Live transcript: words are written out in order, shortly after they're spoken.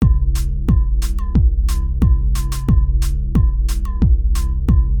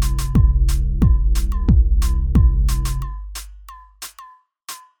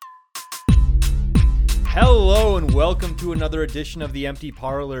to another edition of the Empty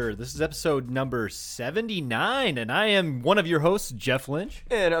Parlor. This is episode number 79, and I am one of your hosts, Jeff Lynch.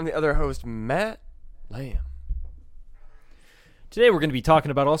 And I'm the other host, Matt Lamb. Today we're going to be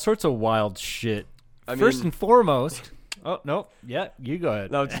talking about all sorts of wild shit. First and foremost... Oh, no. Yeah, you go ahead.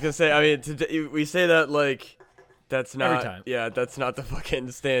 No, I was just going to say, today, we say that like, that's not... Every time. Yeah, that's not the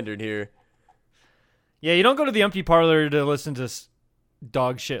fucking standard here. Yeah, you don't go to the Empty Parlor to listen to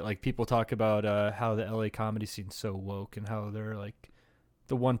dog shit like people talk about how the LA comedy scene's so woke and how they're like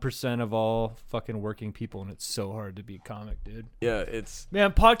the 1% of all fucking working people, and it's so hard to be a comic, dude. Yeah, it's...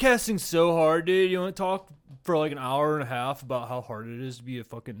 Man, podcasting's so hard, dude. You want to talk for like an hour and a half about how hard it is to be a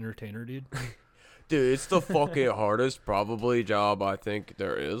fucking entertainer, dude? Dude, it's the fucking hardest probably job I think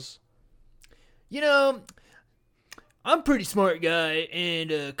there is. You know... I'm a pretty smart guy,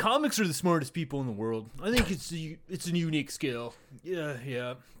 and comics are the smartest people in the world. I think it's a unique skill.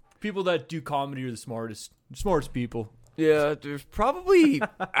 Yeah. People that do comedy are the smartest people. Yeah, there's probably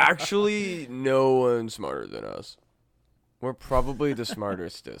actually no one smarter than us. We're probably the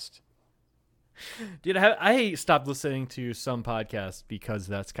smartest. Dude, I stopped listening to some podcasts because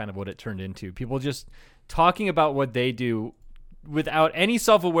that's kind of what it turned into. People just talking about what they do without any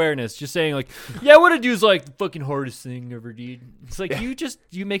self-awareness, just saying like, yeah, what I do is like the fucking hardest thing ever, dude. It's like,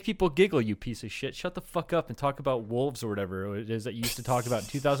 you make people giggle, you piece of shit. Shut the fuck up and talk about wolves or whatever it is that you used to talk about in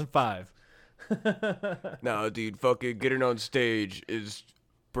 2005. No, dude, fucking getting on stage is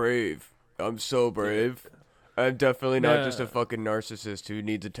brave. I'm so brave. I'm definitely not just a fucking narcissist who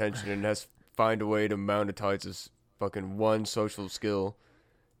needs attention and has to find a way to monetize his fucking one social skill.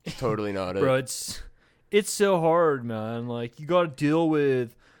 It's totally not it. Bro, it's so hard, man. Like, you gotta deal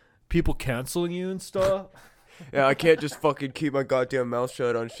with people canceling you and stuff. Yeah, I can't just fucking keep my goddamn mouth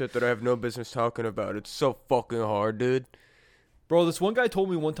shut on shit that I have no business talking about. It's so fucking hard, dude. Bro, this one guy told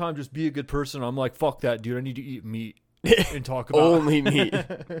me one time, just be a good person. I'm like, fuck that, dude. I need to eat meat and talk about only meat.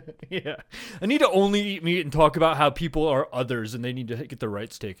 Yeah. I need to only eat meat and talk about how people are others and they need to get their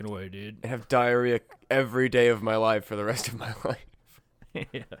rights taken away, dude. I have diarrhea every day of my life for the rest of my life.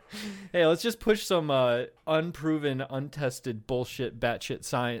 Yeah. Hey, let's just push some unproven, untested bullshit, batshit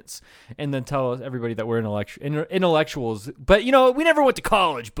science, and then tell everybody that we're intellectuals. But, you know, we never went to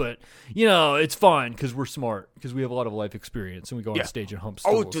college, but, you know, it's fine because we're smart, because we have a lot of life experience, and we go on stage and hump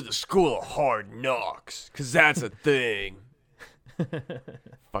stools. I went to the school of hard knocks, because that's a thing.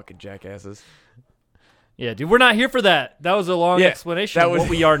 Fucking jackasses. Yeah, dude, we're not here for that. That was a long explanation of what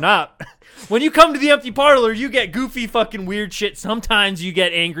we are not. When you come to the Empty Parlor, you get goofy fucking weird shit. Sometimes you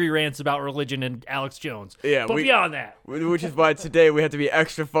get angry rants about religion and Alex Jones. Yeah, but beyond that. Which is why today we have to be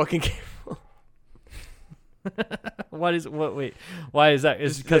extra fucking careful. Why is that?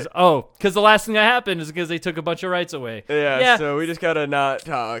 Is because the last thing that happened is because they took a bunch of rights away. Yeah, so we just gotta not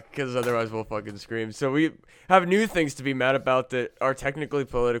talk, because otherwise we'll fucking scream. So we have new things to be mad about that are technically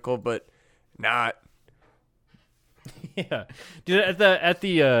political, but not. Yeah, dude. At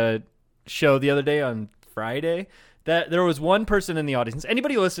the show the other day on Friday, that there was one person in the audience.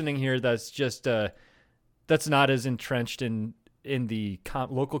 Anybody listening here that's just that's not as entrenched in the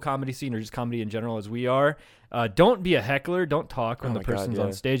local comedy scene or just comedy in general as we are. Don't be a heckler. Don't talk when the person's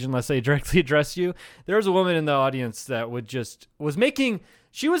on stage unless they directly address you. There was a woman in the audience that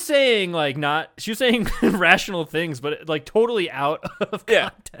she was saying rational things, but like totally out of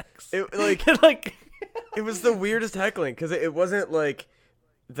context. It was the weirdest heckling, because it wasn't like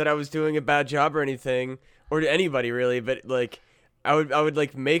that I was doing a bad job or anything, or to anybody really, but like I would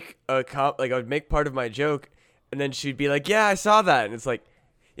like make I would make part of my joke, and then she'd be like, "Yeah, I saw that," and it's like,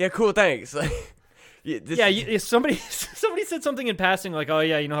 "Yeah, cool, thanks." Like, somebody said something in passing like, "Oh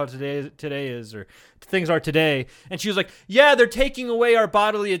yeah, you know how today is, or things are today," and she was like, "Yeah, they're taking away our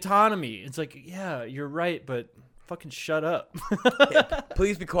bodily autonomy." It's like, yeah, you're right, but fucking shut up. Yeah,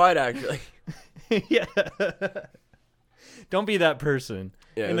 please be quiet, actually. Yeah. Don't be that person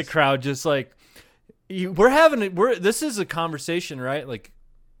in the crowd. Just like this is a conversation, right? Like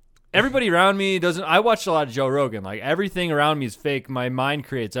everybody around me doesn't. I watched a lot of Joe Rogan. Like everything around me is fake. My mind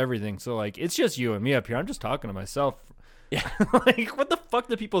creates everything. So like it's just you and me up here. I'm just talking to myself. Yeah. Like what the fuck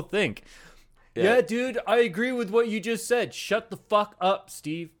do people think? Yeah, dude, I agree with what you just said. Shut the fuck up,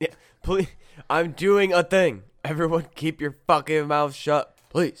 Steve. Yeah, please. I'm doing a thing. Everyone keep your fucking mouth shut,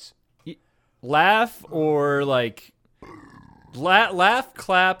 please. Laugh or like laugh,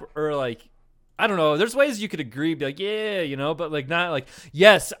 clap, or like I don't know. There's ways you could agree, be like, yeah, you know, but like not like,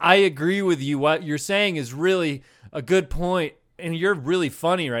 yes, I agree with you. What you're saying is really a good point, and you're really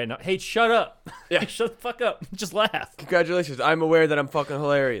funny right now. Hey, shut up. Yeah, shut the fuck up. Just laugh. Congratulations. I'm aware that I'm fucking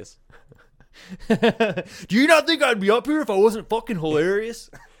hilarious. Do you not think I'd be up here if I wasn't fucking hilarious?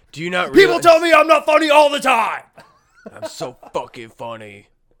 Do you not People tell me I'm not funny all the time. I'm so fucking funny.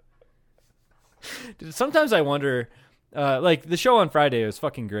 Dude, sometimes I wonder, like the show on Friday was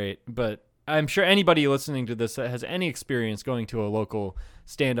fucking great, but I'm sure anybody listening to this that has any experience going to a local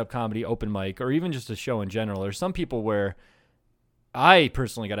stand-up comedy open mic or even just a show in general, there's some people where I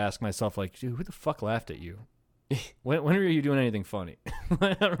personally got to ask myself, like, dude, who the fuck laughed at you? When are you doing anything funny?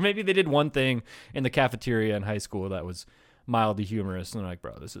 Or maybe they did one thing in the cafeteria in high school that was mildly humorous, and they're like,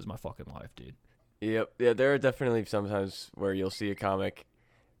 bro, this is my fucking life, dude. Yep. Yeah, there are definitely sometimes where you'll see a comic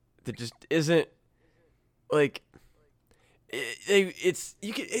that just isn't like it's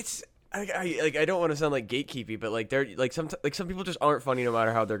you can it's I don't want to sound like gatekeepy, but like they're like some people just aren't funny no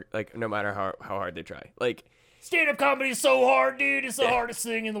matter how they're like no matter how hard they try. Like stand-up comedy is so hard, dude. It's the hardest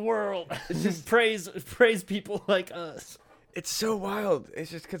thing in the world. It's just praise people like us. It's so wild. It's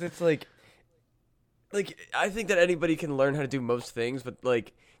just because it's like I think that anybody can learn how to do most things, but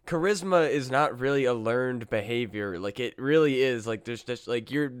like charisma is not really a learned behavior. Like it really is. Like there's just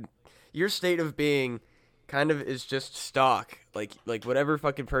like your state of being kind of is just stock. Like whatever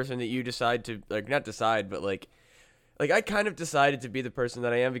fucking person that you decide to like not decide, but like I kind of decided to be the person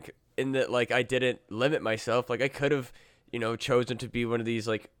that I am in that like I didn't limit myself. Like I could have, chosen to be one of these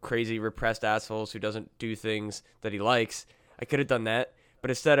like crazy repressed assholes who doesn't do things that he likes. I could have done that,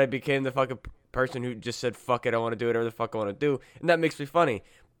 but instead I became the fucking person who just said, fuck it, I want to do whatever the fuck I want to do. And that makes me funny.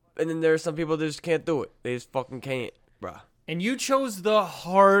 And then there are some people that just can't do it. They just fucking can't, bruh. And you chose the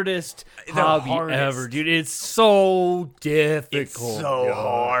hardest hobby ever, dude. It's so difficult. It's so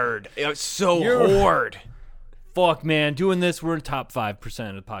hard. It's so hard. Fuck, man. Doing this, we're in top 5%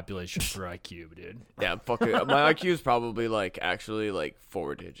 of the population for IQ, dude. Yeah, fucking. My IQ is probably actually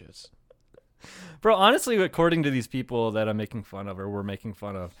 4 digits. Bro, honestly, according to these people that I'm making fun of or we're making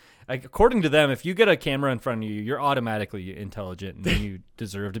fun of, like, according to them, if you get a camera in front of you, you're automatically intelligent and you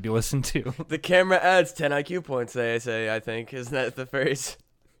deserve to be listened to. The camera adds 10 IQ points, they say, I think. Isn't that the phrase?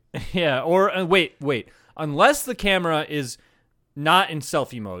 Yeah, or wait. Unless the camera is not in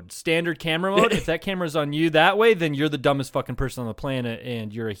selfie mode, standard camera mode, if that camera's on you that way, then you're the dumbest fucking person on the planet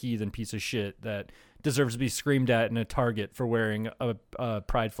and you're a heathen piece of shit that deserves to be screamed at in a Target for wearing a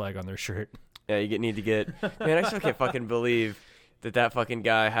pride flag on their shirt. Yeah, you need to get... Man, I still can't fucking believe that fucking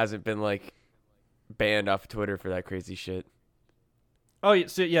guy hasn't been, banned off of Twitter for that crazy shit. Oh,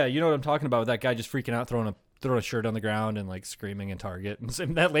 so yeah, you know what I'm talking about with that guy just freaking out, throwing a shirt on the ground and, screaming in Target.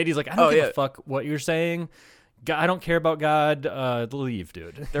 And that lady's like, I don't give a fuck what you're saying. I don't care about God. Leave,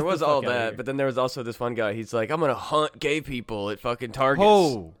 dude. There was all that, but then there was also this one guy. He's like, I'm going to hunt gay people at fucking Targets.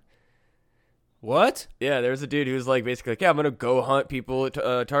 Oh. What? Yeah, there was a dude who was basically yeah, I'm going to go hunt people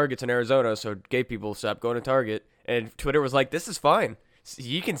at Targets in Arizona so gay people stop going to Target. And Twitter was like, this is fine.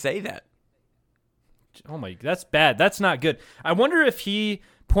 You can say that. Oh my, that's bad. That's not good. I wonder if he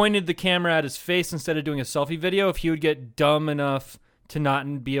pointed the camera at his face instead of doing a selfie video, if he would get dumb enough to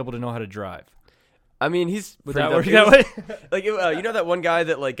not be able to know how to drive. I mean, he's... Would that work that way? You know that one guy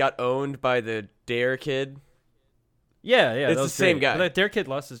that got owned by the Dare kid? Yeah. It's the same guy. But that Dare kid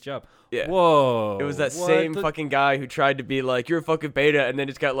lost his job. Yeah. Whoa. It was that same fucking guy who tried to be like, you're a fucking beta, and then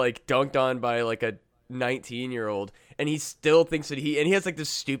just got dunked on by a 19-year-old, and he still thinks that he has this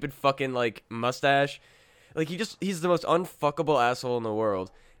stupid fucking mustache. He's the most unfuckable asshole in the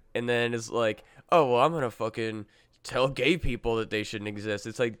world, and then is like, oh well, I'm gonna fucking tell gay people that they shouldn't exist.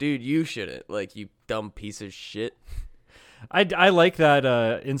 It's like, dude, you shouldn't, you dumb piece of shit. I like that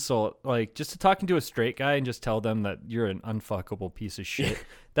insult, just to talking to a straight guy and just tell them that you're an unfuckable piece of shit.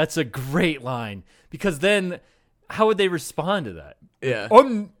 That's a great line, because then how would they respond to that? Yeah,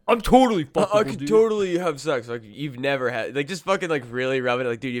 I'm totally fuckable. I could totally have sex. You've never had, just fucking really rub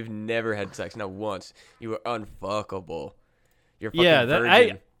it. Dude, you've never had sex, not once. You are unfuckable. You're fucking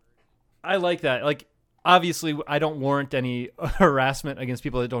virgin. I like that. Obviously, I don't warrant any harassment against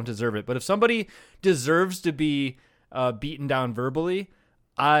people that don't deserve it. But if somebody deserves to be beaten down verbally,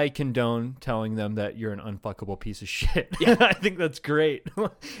 I condone telling them that you're an unfuckable piece of shit. Yeah. I think that's great.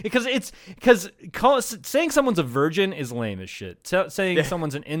 because saying someone's a virgin is lame as shit. Saying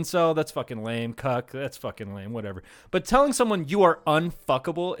someone's an incel, that's fucking lame. Cuck, that's fucking lame. Whatever. But telling someone you are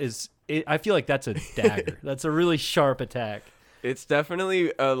unfuckable I feel like that's a dagger. That's a really sharp attack. It's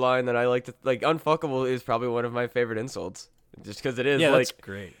definitely a line that I like to unfuckable is probably one of my favorite insults, just because it is. Yeah, that's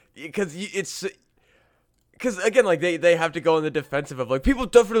great. Because again, they have to go in the defensive of people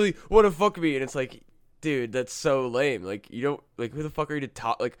definitely want to fuck me, and it's dude, that's so lame. You don't who the fuck are you to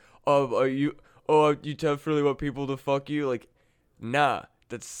talk? You definitely want people to fuck you? Nah,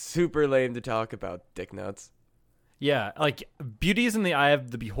 that's super lame to talk about, dick nuts. Yeah, beauty is in the eye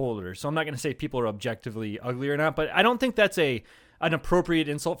of the beholder. So I'm not going to say people are objectively ugly or not, but I don't think that's a an appropriate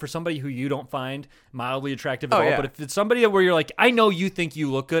insult for somebody who you don't find mildly attractive at all. Yeah. But if it's somebody where you're like, I know you think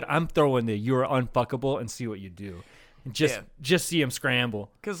you look good, I'm throwing the you're unfuckable and see what you do. And just see him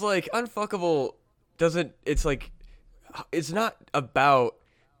scramble. Because, like, unfuckable doesn't, it's like, it's not about,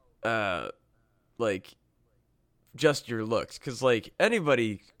 like, just your looks. Because, like,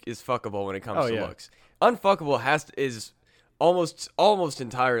 anybody is fuckable when it comes to looks. Unfuckable is almost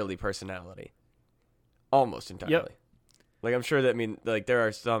entirely personality. Almost entirely. Yep. Like, I'm sure that, there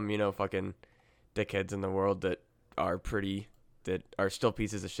are some, fucking dickheads in the world that are still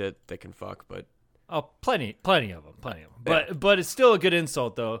pieces of shit that can fuck, but. Oh, plenty of them. But it's still a good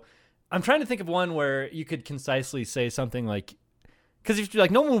insult, though. I'm trying to think of one where you could concisely say something like, because if you're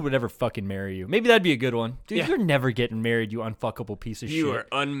like, no one would ever fucking marry you. Maybe that'd be a good one. Dude, you're never getting married, you unfuckable piece of shit. You are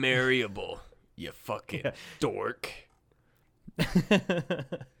unmarryable, you fucking dork.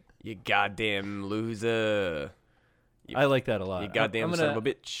 You goddamn loser. I like that a lot. You goddamn son of a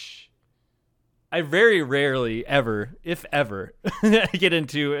bitch. I very rarely ever, if ever, get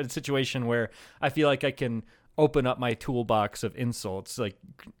into a situation where I feel like I can open up my toolbox of insults, like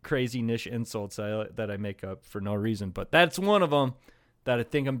crazy niche insults that I make up for no reason. But that's one of them that I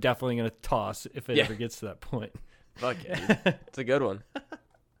think I'm definitely going to toss if it ever gets to that point. Fuck yeah, dude. It's a good one.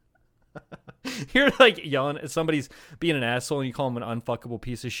 You're like yelling at somebody's being an asshole and you call them an unfuckable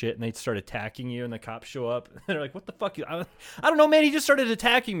piece of shit and they start attacking you and the cops show up and they're like, what the fuck? I don't know, man. He just started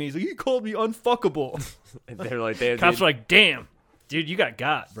attacking me. He's like, you called me unfuckable. And they're like, damn, cops dude. are like, damn, dude, you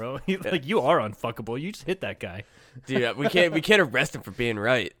got, bro. Like, you are unfuckable. You just hit that guy. Dude, we can't arrest him for being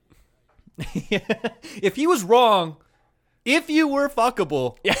right. If he was wrong, if you were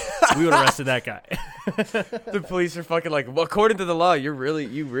fuckable, we would have arrested that guy. The police are fucking like, well, according to the law, you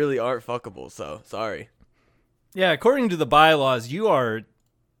really aren't fuckable. So sorry. Yeah, according to the bylaws, you're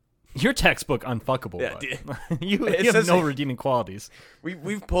textbook unfuckable. Yeah, dude. you have no redeeming qualities.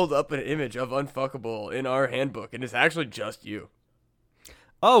 We've pulled up an image of unfuckable in our handbook, and it's actually just you.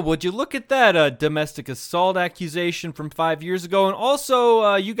 Oh, would you look at that domestic assault accusation from 5 years ago, and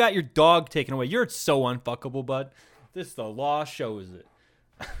also you got your dog taken away. You're so unfuckable, bud. The law shows it.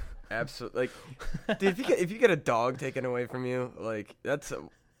 Absolutely. Like, dude, if you get a dog taken away from you, like that's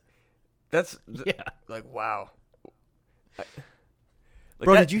like, wow.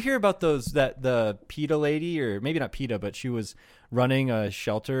 Bro, did you hear about the PETA lady, or maybe not PETA, but she was running a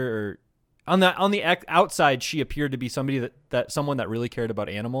shelter, or on the outside she appeared to be someone that really cared about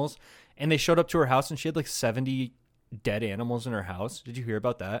animals, and they showed up to her house and she had like 70 dead animals in her house. Did you hear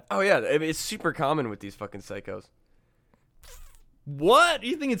about that? Oh yeah, I mean, it's super common with these fucking psychos. What?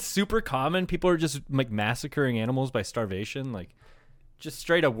 You think it's super common? People are just like massacring animals by starvation, like just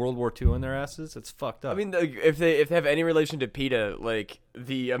straight up World War II in their asses? It's fucked up. I mean, if they have any relation to PETA, like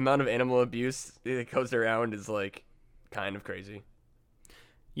the amount of animal abuse that goes around is like kind of crazy.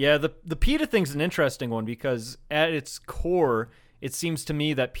 Yeah, the PETA thing's an interesting one because at its core, it seems to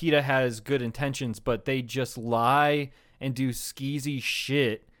me that PETA has good intentions, but they just lie and do skeezy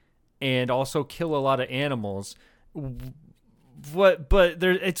shit and also kill a lot of animals. But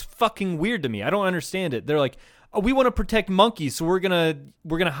it's fucking weird to me. I don't understand it. They're like, oh, we want to protect monkeys, so we're gonna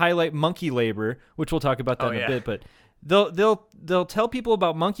highlight monkey labor, which we'll talk about that in a bit. But they'll tell people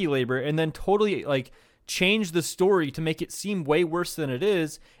about monkey labor and then totally like change the story to make it seem way worse than it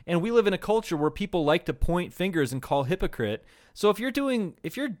is. And we live in a culture where people like to point fingers and call hypocrite. So if you're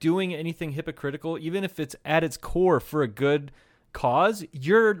doing anything hypocritical, even if it's at its core for a good cause,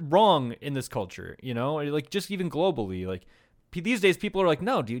 you're wrong in this culture. You know, like just even globally, like. These days, people are like,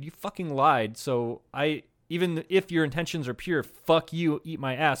 no, dude, you fucking lied. So even if your intentions are pure, fuck you, eat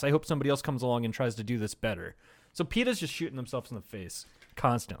my ass. I hope somebody else comes along and tries to do this better. So PETA's just shooting themselves in the face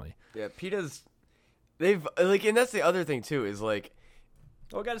constantly. Yeah, they've like, and that's the other thing too, is like,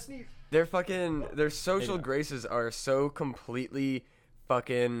 oh, I gotta sneeze. Their social graces are so completely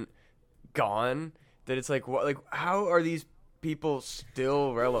fucking gone that it's like, what? Like, how are these people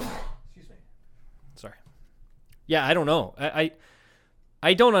still relevant? Sorry. Yeah, I don't know.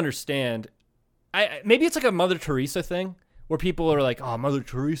 I don't understand. Maybe it's like a Mother Teresa thing where people are like, oh, Mother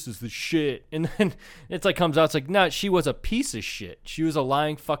Teresa's the shit. And then it's like comes out, it's like, no, she was a piece of shit. She was a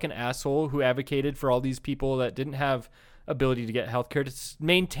lying fucking asshole who advocated for all these people that didn't have ability to get healthcare to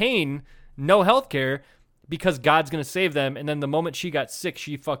maintain no healthcare because God's going to save them. And then the moment she got sick,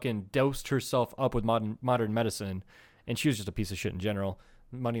 she fucking dosed herself up with modern medicine. And she was just a piece of shit in general,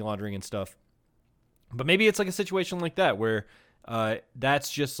 money laundering and stuff. But maybe it's like a situation like that where that's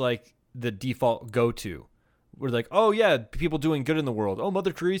just like the default go-to. We're like, oh, yeah, people doing good in the world. Oh,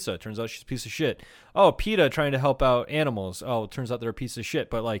 Mother Teresa. Turns out she's a piece of shit. Oh, PETA trying to help out animals. Oh, it turns out they're a piece of shit.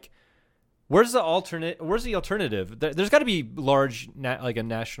 But, like, Where's the alternative? There's got to be large, like a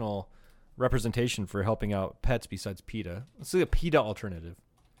national representation for helping out pets besides PETA. Let's see a PETA alternative.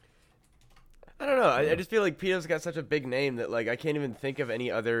 I don't know. I just feel like PETA's got such a big name that like I can't even think of any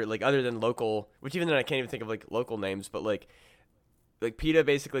other like other than local. Which even then I can't even think of like local names. But like PETA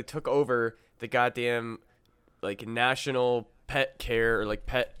basically took over the goddamn like national pet care or like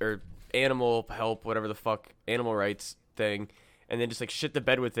pet or animal help, whatever the fuck, animal rights thing. And then just like shit the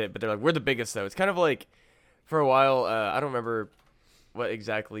bed with it, but they're like, we're the biggest though. It's kind of like, for a while, I don't remember what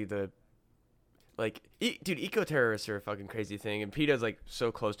exactly the, like, dude, eco-terrorists are a fucking crazy thing, and PETA's like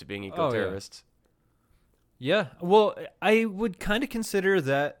so close to being eco-terrorists. Yeah, well, I would kind of consider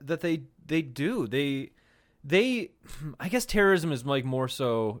that they do. They, I guess terrorism is like more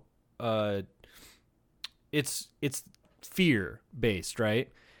so, it's fear based, right?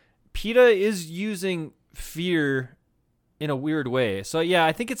 PETA is using fear in a weird way. So yeah,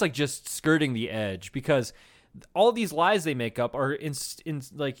 I think it's like just skirting the edge because all these lies they make up are in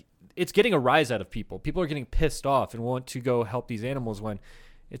like it's getting a rise out of people. People are getting pissed off and want to go help these animals when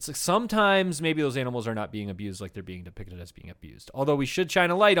it's like sometimes maybe those animals are not being abused like they're being depicted as being abused. Although we should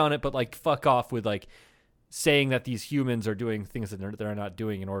shine a light on it, but like fuck off with like saying that these humans are doing things that they're not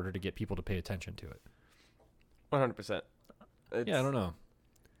doing in order to get people to pay attention to it. 100%. Yeah, I don't know.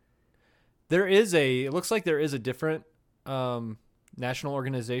 It looks like there is a different national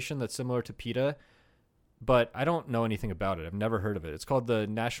organization that's similar to PETA, but I don't know anything about it. I've never heard of it. It's called the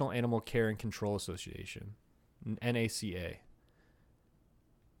National Animal Care and Control Association, NACA.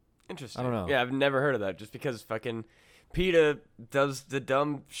 Interesting. I don't know. Yeah, I've never heard of that just because fucking PETA does the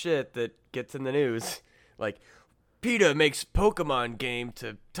dumb shit that gets in the news. Like, PETA makes Pokemon game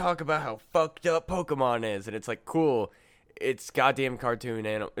to talk about how fucked up Pokemon is, and it's like, cool. It's goddamn cartoon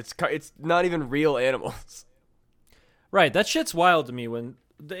animal. It's not even real animals. Right, that shit's wild to me when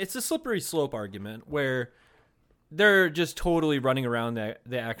it's a slippery slope argument where they're just totally running around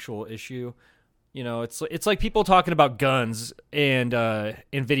the actual issue. You know, it's like people talking about guns and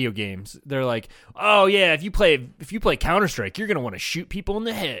in video games. They're like, "Oh yeah, if you play Counter-Strike, you're going to want to shoot people in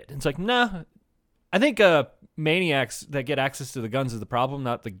the head." And it's like, "Nah. I think maniacs that get access to the guns is the problem,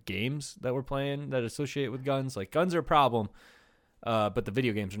 not the games that we're playing that associate with guns. Like guns are a problem, but the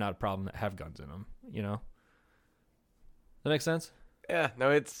video games are not a problem that have guns in them, you know?" That makes sense? Yeah, no,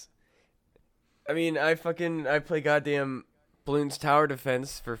 I mean, I play goddamn Bloons Tower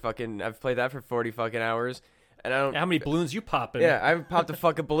Defense for fucking, I've played that for 40 fucking hours, and I don't... How many balloons you popping? Yeah, I haven't popped a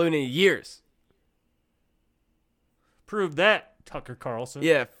fucking balloon in years. Prove that, Tucker Carlson.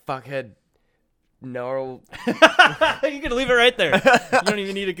 Yeah, fuckhead. Gnarl. You can leave it right there. You don't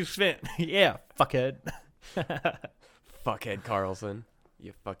even need a consent. Yeah, fuckhead. Fuckhead Carlson.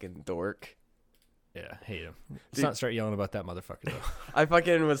 You fucking dork. Yeah, hate him. Let's not start yelling about that motherfucker, though. I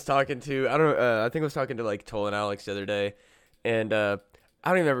fucking was talking to, I think I was talking to, like, Toll and Alex the other day, and I don't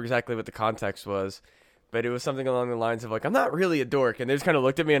even remember exactly what the context was, but it was something along the lines of, like, I'm not really a dork, and they just kind of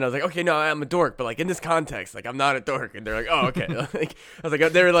looked at me, and I was like, okay, no, I'm a dork, but, like, in this context, like, I'm not a dork, and they're like, oh, okay. Like, I was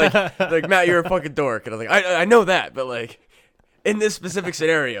like, they were like, Matt, you're a fucking dork, and I was like, I know that, but, like, in this specific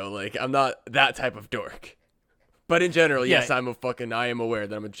scenario, like, I'm not that type of dork. But in general, yes, I am aware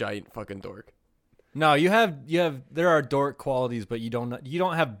that I'm a giant fucking dork. No, there are dork qualities, but you don't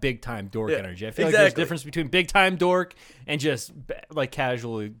have big time dork energy. I feel like there's a difference between big time dork and just like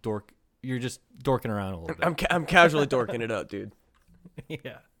casually dork. You're just dorking around a little bit. I'm casually dorking it up, dude.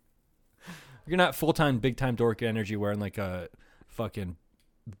 Yeah. You're not full time big time dork energy wearing like a fucking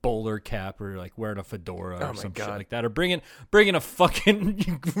bowler cap or like wearing a fedora or some shit like that, or bringing a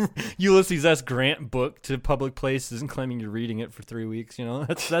fucking Ulysses S. Grant book to public places and claiming you're reading it for 3 weeks. You know,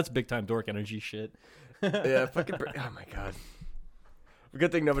 that's big time dork energy shit. Yeah, fucking. Oh my god.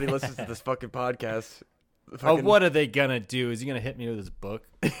 Good thing nobody listens to this fucking podcast. Oh, what are they gonna do? Is he gonna hit me with his book?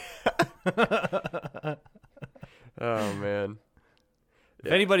 Oh man.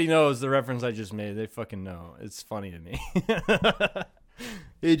 If anybody knows the reference I just made, they fucking know. It's funny to me.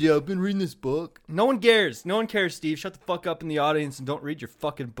 Hey, Joe, I've been reading this book. No one cares. No one cares, Steve. Shut the fuck up in the audience and don't read your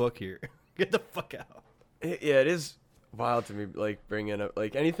fucking book here. Get the fuck out. Yeah, it is wild to me, like, bringing up,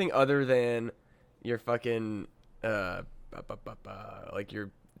 like, anything other than your fucking, like your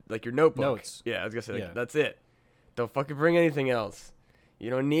notebook. Notes. Yeah, I was gonna say, like, that's it. Don't fucking bring anything else.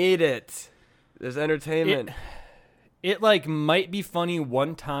 You don't need it. There's entertainment. It like, might be funny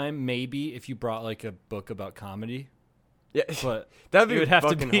one time, maybe, if you brought, like, a book about comedy. Yeah, but that'd be have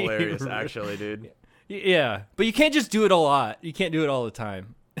fucking to be hilarious, actually, dude. Yeah, but you can't just do it a lot. You can't do it all the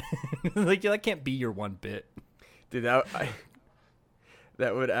time. Like, that can't be your one bit. Dude, that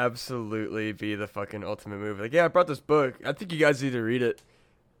would absolutely be the fucking ultimate move. Like, yeah, I brought this book. I think you guys need to read it.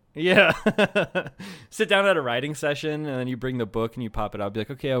 Yeah. Sit down at a writing session, and then you bring the book and you pop it out. Be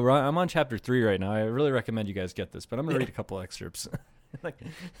like, okay, I'm on chapter 3 right now. I really recommend you guys get this, but I'm going to read a couple excerpts. Like,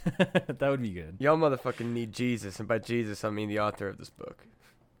 that would be good. Y'all motherfucking need Jesus, and by Jesus, I mean the author of this book.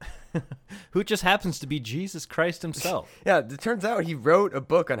 Who just happens to be Jesus Christ himself. Yeah, it turns out he wrote a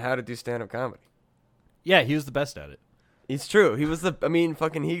book on how to do stand-up comedy. Yeah, he was the best at it. It's true. He was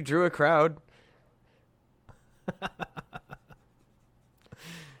he drew a crowd.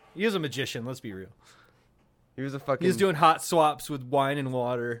 He was a magician, let's be real. He was a fucking... He was doing hot swaps with wine and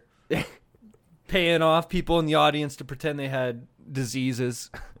water. Paying off people in the audience to pretend they had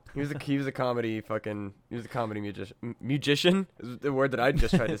diseases. He was a comedy musician is the word that I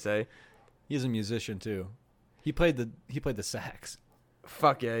just tried to say. He's a musician too. He played the sax.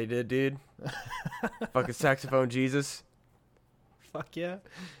 Fuck yeah, he did, dude. Fucking saxophone Jesus. Fuck yeah.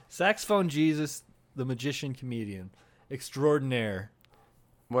 Saxophone Jesus, the magician comedian extraordinaire.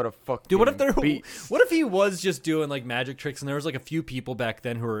 What a fuck, dude. What if he was just doing like magic tricks and there was like a few people back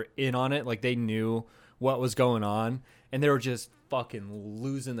then who were in on it, like they knew what was going on and they were just fucking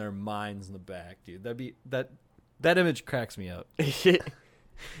losing their minds in the back, dude. That image cracks me up.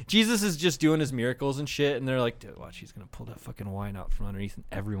 Jesus is just doing his miracles and shit, and they're like, dude, watch, he's gonna pull that fucking wine out from underneath and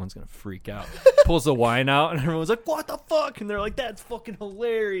everyone's gonna freak out. Pulls the wine out and everyone's like, what the fuck? And they're like, that's fucking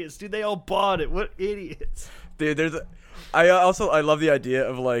hilarious, dude. They all bought it. What idiots. Dude, I love the idea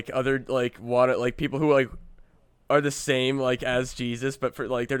of like other like water like people who like are the same like as Jesus, but for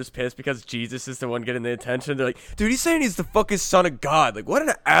like they're just pissed because Jesus is the one getting the attention. They're like, dude, he's saying he's the fucking son of God. Like, what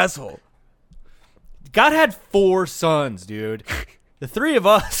an asshole. God had 4 sons, dude. The 3 of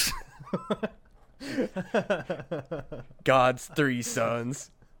us. God's 3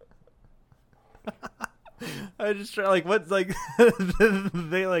 sons. I just try like what's like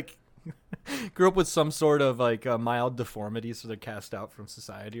they like grew up with some sort of like mild deformity, so they're cast out from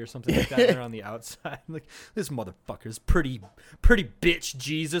society or something like that. And they're on the outside. Like, this motherfucker's pretty bitch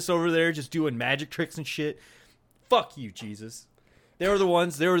Jesus over there just doing magic tricks and shit. Fuck you, Jesus. They were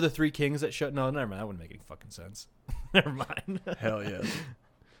the 3 kings that shut. No, never mind. That wouldn't make any fucking sense. Never mind. Hell yeah.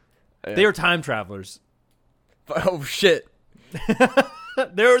 They were time travelers. Oh shit.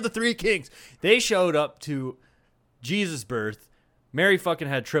 They were the 3 kings. They showed up to Jesus' birth. Mary fucking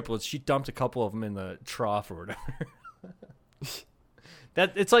had triplets. She dumped a couple of them in the trough or whatever.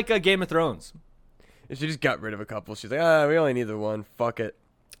 It's like a Game of Thrones. She just got rid of a couple. She's like, we only need the one. Fuck it.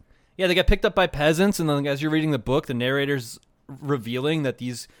 Yeah, they got picked up by peasants, and then as you're reading the book, the narrator's revealing that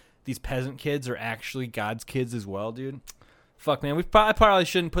these peasant kids are actually God's kids as well, dude. Fuck, man. I probably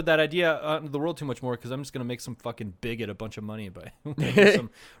shouldn't put that idea out into the world too much more because I'm just going to make some fucking bigot a bunch of money by some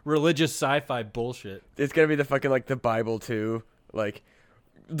religious sci-fi bullshit. It's going to be the fucking, like, the Bible, too. Like,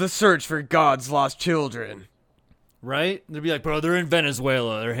 the search for God's lost children. Right? They'd be like, bro, they're in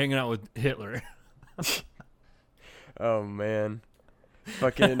Venezuela. They're hanging out with Hitler. Oh, man.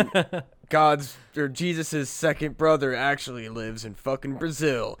 Fucking Jesus' second brother actually lives in fucking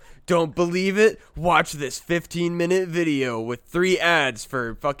Brazil. Don't believe it? Watch this 15-minute video with 3 ads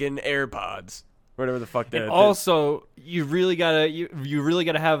for fucking AirPods. Whatever the fuck that is. Also, you really gotta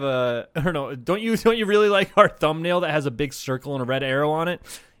have a, I don't know, don't you really like our thumbnail that has a big circle and a red arrow on it?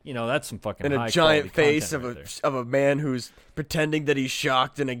 You know, that's some fucking and high a giant face of a man who's pretending that he's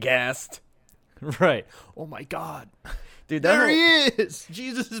shocked and aghast. Right. Oh my God. Dude, there he is!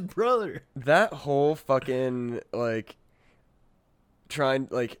 Jesus' brother. That whole fucking, like,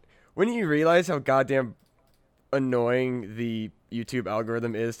 when you realize how goddamn annoying the YouTube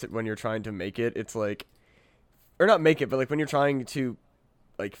algorithm is when you're trying to make it, it's like, or not make it, but like when you're trying to,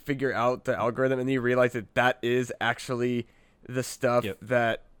 like, figure out the algorithm and you realize that is actually the stuff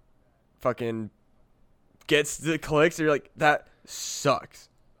that fucking gets the clicks, you're like, that sucks.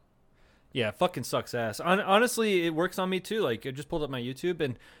 Yeah, it fucking sucks ass. Honestly, it works on me too. Like, I just pulled up my YouTube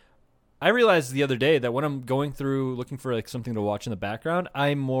and I realized the other day that when I'm going through looking for like something to watch in the background,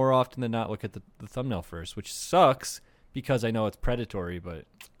 I more often than not look at the thumbnail first, which sucks because I know it's predatory, but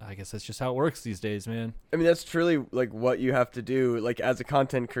I guess that's just how it works these days, man. I mean, that's truly like what you have to do, like as a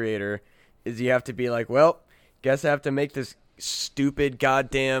content creator, is you have to be like, well, guess I have to make this stupid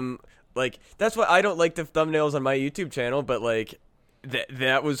goddamn, like, that's why I don't like the thumbnails on my YouTube channel, but like,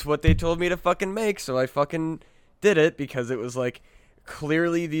 that was what they told me to fucking make, so I fucking did it because it was like,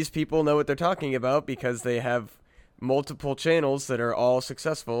 clearly these people know what they're talking about because they have multiple channels that are all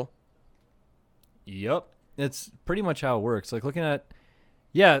successful. Yep. It's pretty much how it works. Like looking at,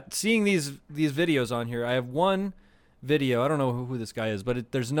 seeing these videos on here. I have one video. I don't know who this guy is,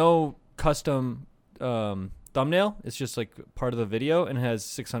 but there's no custom thumbnail. It's just like part of the video and it has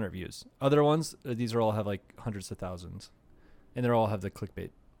 600 views. Other ones, these are all have like hundreds of thousands. And they all have the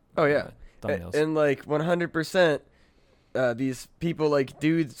clickbait Oh yeah, thumbnails. and like 100%, these people like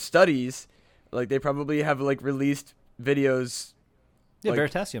do studies, like they probably have like released videos. Yeah, like,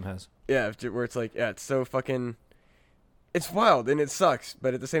 Veritasium has. Yeah, where it's like, yeah, it's so fucking, it's wild and it sucks,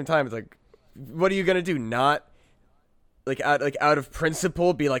 but at the same time, it's like, what are you gonna do? Not out of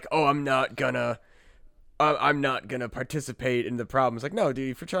principle, be like, oh, I'm not gonna participate in the problem. It's like, no,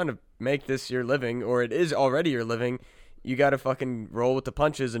 dude, if you're trying to make this your living, or it is already your living, you gotta fucking roll with the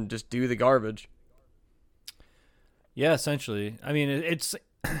punches and just do the garbage. Yeah, essentially. I mean,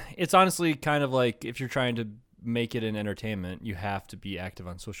 it's honestly kind of like if you're trying to make it in entertainment, you have to be active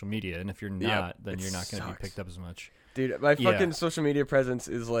on social media, and if you're not, then you're not going to be picked up as much. Dude, my fucking social media presence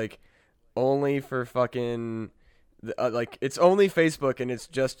is like only for fucking like it's only Facebook, and it's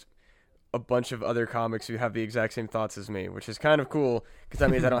just a bunch of other comics who have the exact same thoughts as me, which is kind of cool because that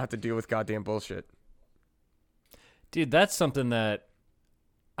means I don't have to deal with goddamn bullshit. Dude, that's something that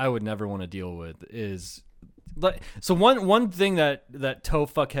I would never want to deal with. So one thing that toe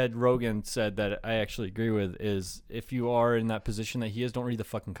fuckhead Rogan said that I actually agree with is if you are in that position that he is, don't read the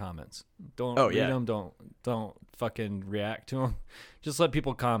fucking comments. Don't read them. Don't fucking react to them. Just let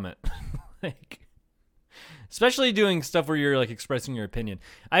people comment. Like, especially doing stuff where you're like expressing your opinion.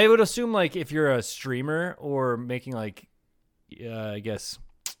 I would assume like if you're a streamer or making like, I guess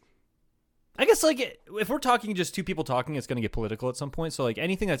like if we're talking just two people talking, it's going to get political at some point. So like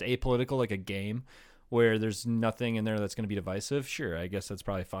anything that's apolitical, like a game where there's nothing in there that's going to be divisive, sure, I guess that's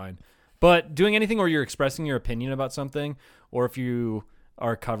probably fine. But doing anything where you're expressing your opinion about something, or if you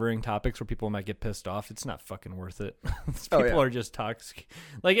are covering topics where people might get pissed off, it's not fucking worth it. People are just toxic.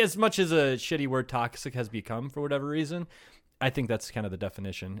 Like, as much as a shitty word toxic has become for whatever reason, I think that's kind of the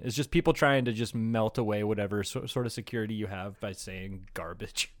definition. It's just people trying to just melt away whatever sort of security you have by saying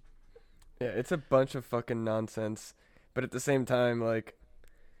garbage. Yeah, it's a bunch of fucking nonsense. But at the same time, like,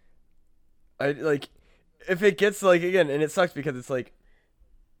 if it gets like, again, and it sucks because it's like,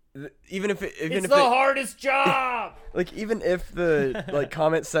 it's the hardest job. Like, even if the like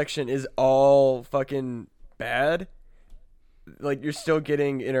comment section is all fucking bad, like you're still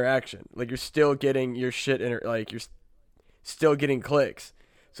getting interaction. Like you're still getting your shit like you're still getting clicks.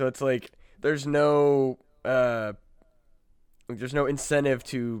 So it's like there's no incentive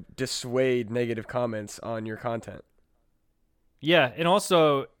to dissuade negative comments on your content. Yeah, and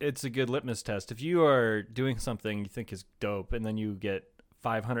also it's a good litmus test. If you are doing something you think is dope and then you get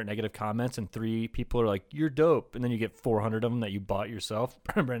 500 negative comments and 3 people are like, you're dope, and then you get 400 of them that you bought yourself,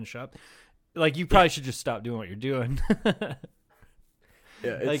 Brandon Shop, like you probably should just stop doing what you're doing.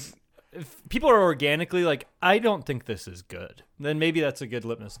 Yeah, like if people are organically like, I don't think this is good, then maybe that's a good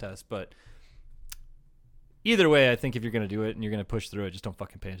litmus test. But either way, I think if you're going to do it and you're going to push through it, just don't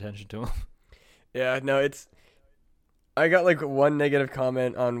fucking pay attention to them. Yeah, no, I got like one negative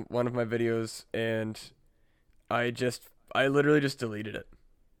comment on one of my videos, and I literally just deleted it.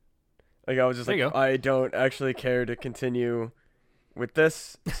 Like, I was just like, I don't actually care to continue with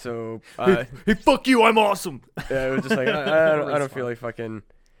this, so hey, fuck you, I'm awesome. Yeah, it was just like I don't feel like fucking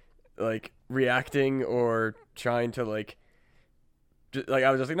like reacting or trying to like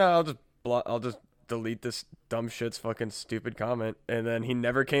I was just like, no, I'll just delete this dumb shit's fucking stupid comment, and then he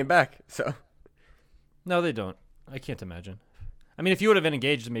never came back. So no, they don't. I can't imagine. I mean, if you would have been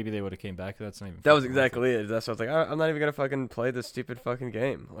engaged, maybe they would have came back. That's not even. That was exactly it. That's what I was like. I'm not even gonna fucking play this stupid fucking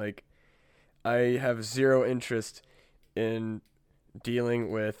game. Like, I have zero interest in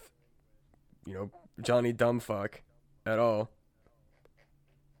dealing with, Johnny Dumbfuck at all.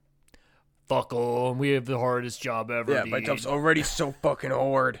 Fuck 'em. We have the hardest job ever. Yeah, my job's already so fucking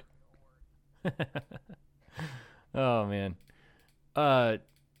hard. Oh man.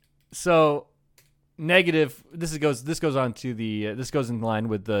 So negative. This goes on to the. This goes in line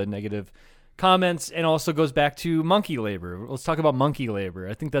with the negative comments, and also goes back to monkey labor. Let's talk about monkey labor.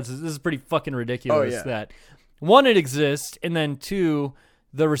 I think this is pretty fucking ridiculous. Oh, yeah. That one, it exists, and then two,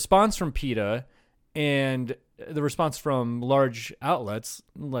 the response from PETA and the response from large outlets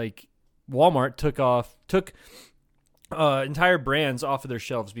like Walmart took entire brands off of their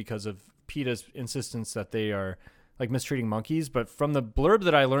shelves because of PETA's insistence that they are like mistreating monkeys. But from the blurb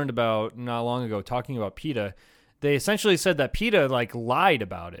that I learned about not long ago talking about PETA, they essentially said that PETA like lied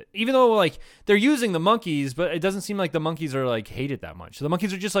about it, even though like they're using the monkeys, but it doesn't seem like the monkeys are like hated that much. So the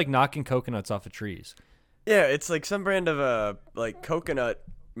monkeys are just like knocking coconuts off of trees. Yeah, it's like some brand of like coconut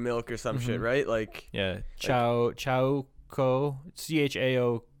milk or some shit, right? Like Chaokoh,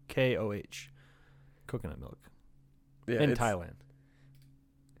 CHAOKOH, coconut milk. Yeah, in Thailand.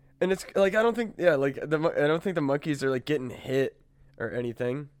 And it's like I don't think the monkeys are like getting hit or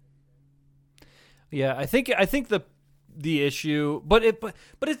anything. Yeah, I think the issue, but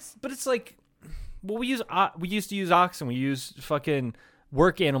it's like, well, we used to use oxen, we use fucking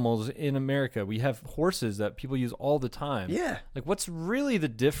work animals in America. We have horses that people use all the time. Yeah. Like, what's really the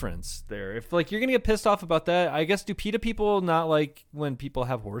difference there? If like you're gonna get pissed off about that, I guess do PETA people not like when people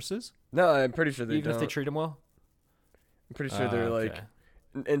have horses? No, I'm pretty sure they even don't. if they treat them well. I'm pretty sure they're Okay.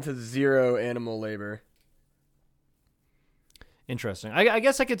 like into zero animal labor. Interesting. I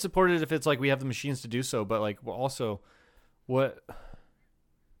guess I could support it if it's like we have the machines to do so, but like, well, also,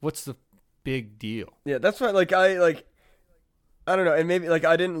 what's the big deal? Yeah, that's why. I don't know, and maybe like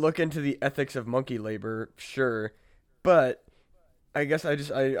I didn't look into the ethics of monkey labor, sure, but I guess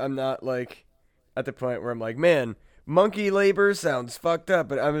I'm not like at the point where I'm like, man, monkey labor sounds fucked up,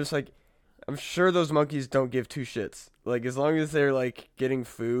 but I'm just like, I'm sure those monkeys don't give two shits. Like, as long as they're like getting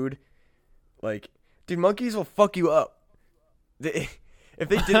food, like, dude, monkeys will fuck you up. If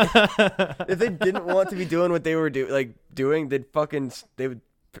they didn't want to be doing what they were doing,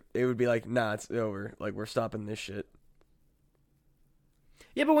 they would be like, nah, it's over. Like, we're stopping this shit.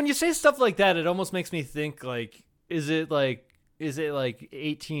 Yeah, but when you say stuff like that, it almost makes me think like, is it like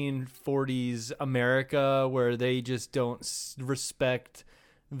 1840s America where they just don't respect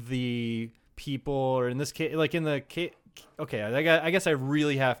the people, or in this case, like in the case, okay, I guess I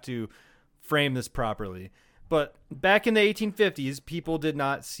really have to frame this properly. But back in the 1850s, people did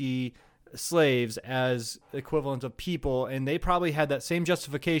not see slaves as equivalent of people, and they probably had that same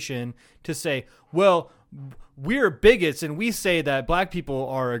justification to say, well, we're bigots and we say that black people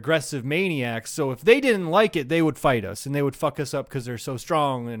are aggressive maniacs, so if they didn't like it, they would fight us and they would fuck us up because they're so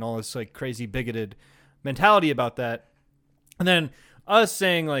strong, and all this like crazy bigoted mentality about that. And then us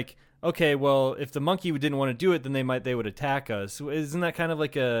saying like, okay, well, if the monkey didn't want to do it, then they would attack us. Isn't that kind of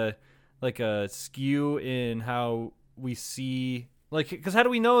like a skew in how we see, like, because how do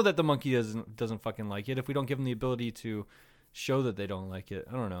we know that the monkey doesn't fucking like it if we don't give them the ability to show that they don't like it?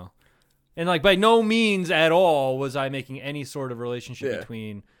 I don't know. And like, by no means at all was I making any sort of relationship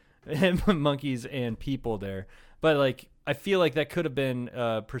between monkeys and people there. But like, I feel like that could have been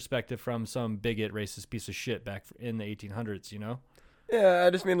a perspective from some bigot, racist piece of shit back in the 1800s, you know? Yeah, I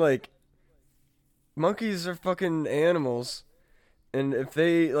just mean like, monkeys are fucking animals, and if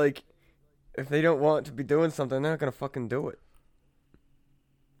they don't want to be doing something, they're not gonna fucking do it.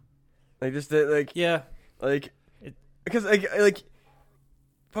 Like, just like, yeah, like, because like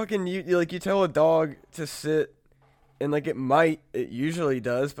fucking you tell a dog to sit, and like it usually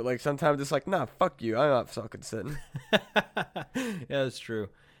does, but like sometimes it's like, nah, fuck you, I'm not fucking sitting. Yeah, that's true.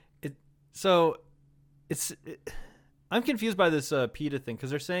 I'm confused by this PETA thing, because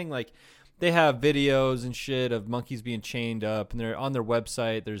they're saying like they have videos and shit of monkeys being chained up, and they're on their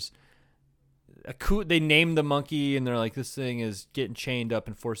website. There's they named the monkey, and they're like, this thing is getting chained up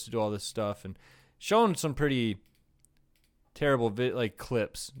and forced to do all this stuff, and showing some pretty terrible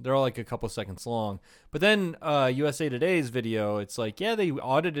clips. They're all like a couple seconds long. But then USA Today's video, it's like, yeah, they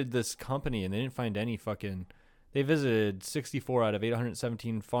audited this company and they didn't find any they visited 64 out of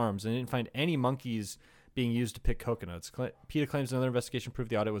 817 farms and they didn't find any monkeys being used to pick coconuts. PETA claims another investigation proved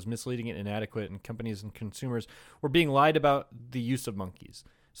the audit was misleading and inadequate, and companies and consumers were being lied about the use of monkeys.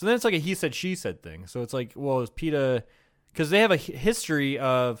 So then it's like a he said, she said thing. So it's like, well, is PETA, because they have a history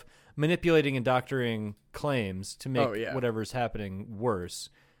of manipulating and doctoring claims to make whatever's happening worse.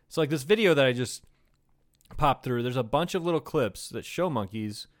 So like this video that I just popped through, there's a bunch of little clips that show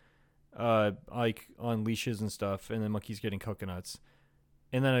monkeys like on leashes and stuff, and then monkeys getting coconuts.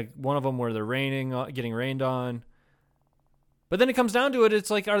 And then one of them where they're getting rained on. But then it comes down to it, it's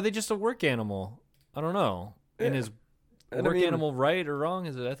like, are they just a work animal? I don't know. Yeah. And is work animal right or wrong?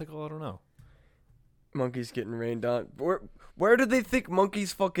 Is it ethical? I don't know. Monkeys getting rained on. Where do they think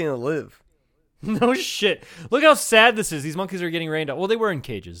monkeys fucking live? No shit. Look how sad this is. These monkeys are getting rained on. Well, they were in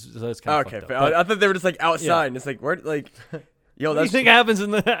cages, so that's kind of fucked up. I thought they were just like outside, and it's like, where, like, yo, what do you think happens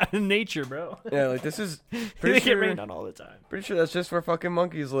in nature, bro? Yeah, like this is they get rained on all the time. Pretty sure that's just where fucking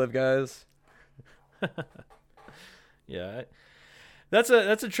monkeys live, guys. Yeah, that's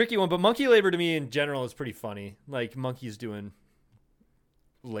a tricky one. But monkey labor to me in general is pretty funny. Like monkeys doing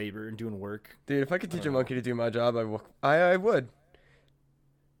labor and doing work. Dude, if I could teach a monkey to do my job, I would.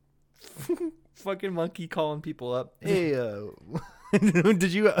 Fucking monkey calling people up. Hey,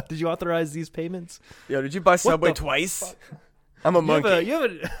 did you authorize these payments? Yo, did you buy Subway twice? Fuck? I'm a monkey.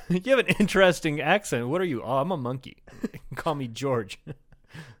 You have an interesting accent. What are you? Oh, I'm a monkey. Call me George.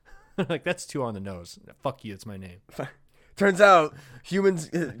 Like, that's too on the nose. Fuck you, it's my name. Turns out humans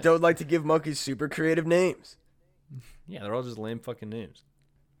don't like to give monkeys super creative names. Yeah, they're all just lame fucking names.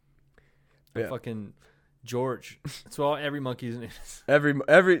 Yeah. Fucking George. That's all every monkey's name is.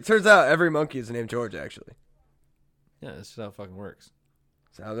 Turns out every monkey is named George, actually. Yeah, that's just how it fucking works.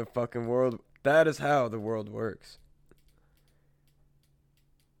 It's how the fucking world. That is how the world works.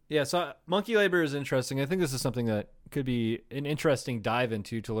 Yeah, so monkey labor is interesting. I think this is something that could be an interesting dive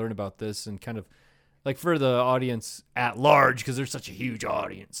into to learn about this and kind of like for the audience at large because there's such a huge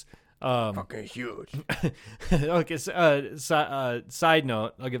audience. Fucking huge. Okay, side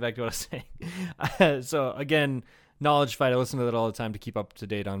note, I'll get back to what I was saying. So again, knowledge fight. I listen to that all the time to keep up to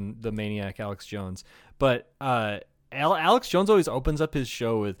date on the maniac Alex Jones. But Alex Jones always opens up his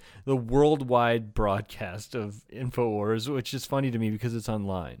show with the worldwide broadcast of InfoWars, which is funny to me because it's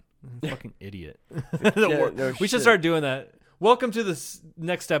online. Fucking idiot. We should start doing that. Welcome to this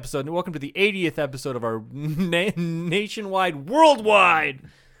next episode. Welcome to the 80th episode of our nationwide, worldwide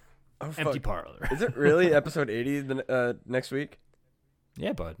empty parlor. Is it really episode 80 next week?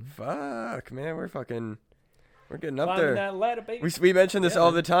 Yeah, bud. Fuck, man. We're getting up Climbing there. that ladder, baby. We mention this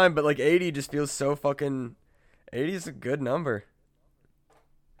all the time, but like 80 just feels so fucking... 80 is a good number.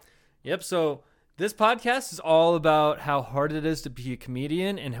 Yep, so this podcast is all about how hard it is to be a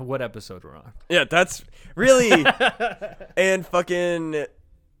comedian and what episode we're on. Yeah, that's really... and fucking...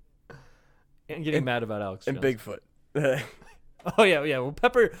 And getting mad about Alex Jones. And Bigfoot. Oh, yeah. We'll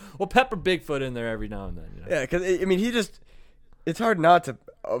pepper Bigfoot in there every now and then. You know? Yeah, because, I mean, it's hard not to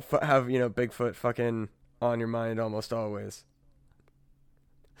have, Bigfoot fucking on your mind almost always.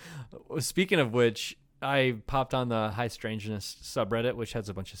 Speaking of which... I popped on the High Strangeness subreddit, which has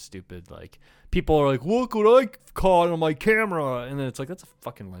a bunch of stupid, like, people are like, look what I caught on my camera. And then it's like, that's a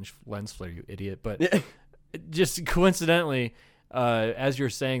fucking lens flare, you idiot. But just coincidentally, as you're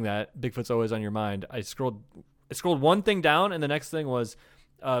saying that, Bigfoot's always on your mind. I scrolled one thing down, and the next thing was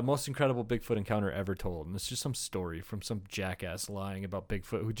most incredible Bigfoot encounter ever told. And it's just some story from some jackass lying about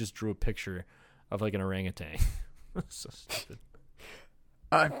Bigfoot who just drew a picture of, like, an orangutan. So stupid.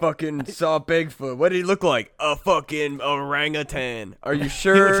 I fucking saw Bigfoot. What did he look like? A fucking orangutan. Are you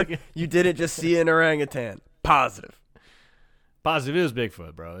sure you didn't just see an orangutan? Positive. It was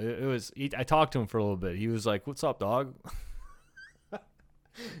Bigfoot, bro. It was. I talked to him for a little bit. He was like, "What's up, dog?"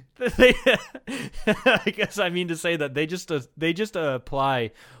 I guess I mean to say that they just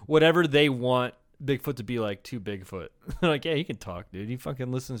apply whatever they want Bigfoot to be like to Bigfoot. Like, yeah, he can talk, dude. He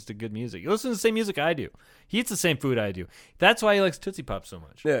fucking listens to good music. He listens to the same music I do. He eats the same food I do. That's why he likes Tootsie Pop so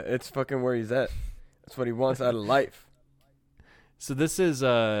much. Yeah, it's fucking where he's at. That's what he wants out of life. So this is,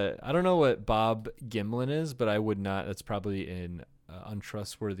 I don't know what Bob Gimlin is, but I would not. That's probably an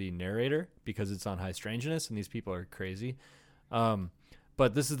untrustworthy narrator because it's on High Strangeness and these people are crazy.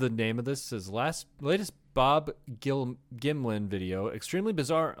 But this is the name of this. It says latest Bob Gimlin video, extremely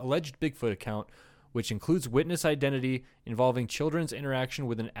bizarre alleged Bigfoot account, which includes witness identity involving children's interaction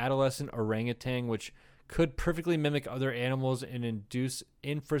with an adolescent orangutan, which could perfectly mimic other animals and induce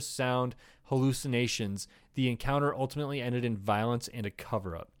infrasound hallucinations. The encounter ultimately ended in violence and a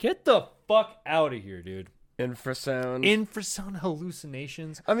cover-up. Get the fuck out of here, dude. Infrasound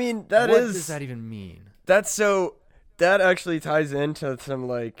hallucinations? I mean, what does that even mean? That actually ties into some,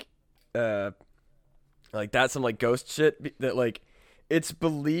 some ghost shit that, like, it's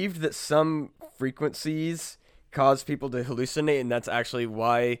believed that some frequencies cause people to hallucinate, and that's actually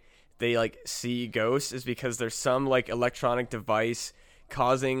why they, like, see ghosts, is because there's some, like, electronic device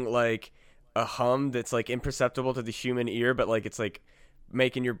causing, like, a hum that's, like, imperceptible to the human ear, but, like, it's, like,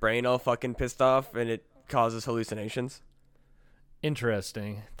 making your brain all fucking pissed off, and it causes hallucinations.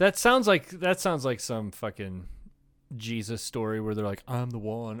 Interesting. That sounds like some fucking Jesus story where they're like, I'm the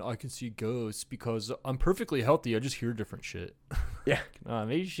one, I can see ghosts because I'm perfectly healthy, I just hear different shit. Yeah.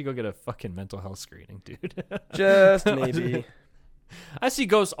 Maybe you should go get a fucking mental health screening, dude. Just maybe. I see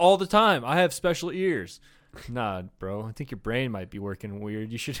ghosts all the time. I have special ears. Nah, bro. I think your brain might be working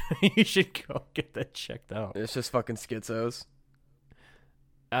weird. You should go get that checked out. It's just fucking schizos.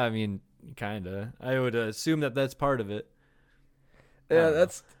 I mean, kinda. I would assume that that's part of it. Yeah,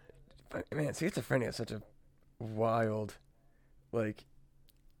 that's... Man, schizophrenia is such a wild, like,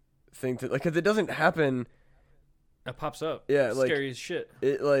 thing to... Like, because it doesn't happen... It pops up. Yeah, it's like... Scary as shit.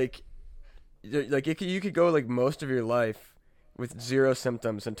 You could go, like, most of your life with zero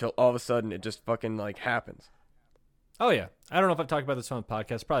symptoms until all of a sudden it just fucking, like, happens. Oh, yeah. I don't know if I've talked about this on the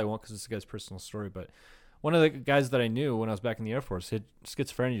podcast. Probably won't because it's a guy's personal story, but one of the guys that I knew when I was back in the Air Force, his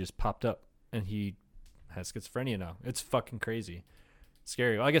schizophrenia just popped up, and he has schizophrenia now. It's fucking crazy.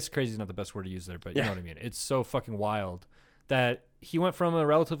 Scary. Well, I guess crazy is not the best word to use there, but you know what I mean. It's so fucking wild that he went from a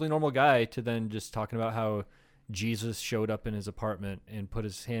relatively normal guy to then just talking about how Jesus showed up in his apartment and put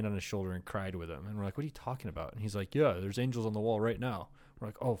his hand on his shoulder and cried with him. And we're like, what are you talking about? And he's like, yeah, there's angels on the wall right now. We're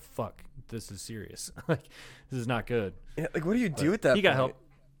like, oh, fuck, this is serious. Like, this is not good. Yeah, like, what do you do with that? He got help.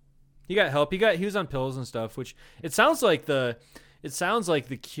 He got help. He was on pills and stuff, which it sounds like the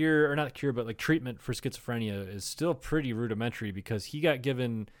cure, or not cure, but like treatment for schizophrenia is still pretty rudimentary, because he got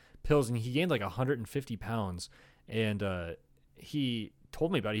given pills and he gained like 150 pounds. And he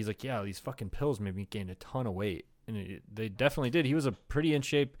told me about it. He's like, yeah, these fucking pills made me gain a ton of weight. And they definitely did. He was a pretty in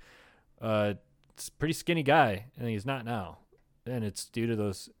shape, pretty skinny guy, and he's not now. And it's due to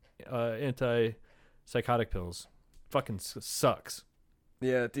those antipsychotic pills. Fucking sucks.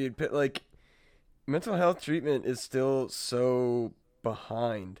 Yeah, dude, like, mental health treatment is still so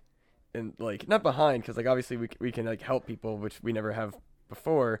behind. And, like, not behind, because, like, obviously we can, like, help people, which we never have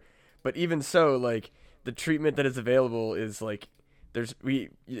before. But even so, like, the treatment that is available is, like,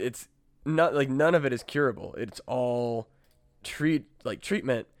 it's not, like, none of it is curable. It's all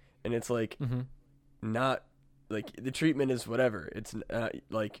treatment, and it's, like, not, like, the treatment is whatever. It's,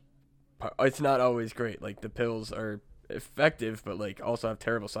 like, it's not always great. Like, the pills are effective, but like also have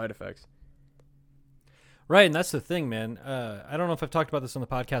terrible side effects. Right, and that's the thing, man. I don't know if I've talked about this on the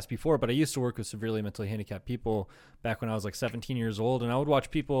podcast before, but I used to work with severely mentally handicapped people back when I was like 17 years old, and I would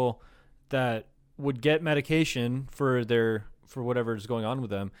watch people that would get medication for whatever is going on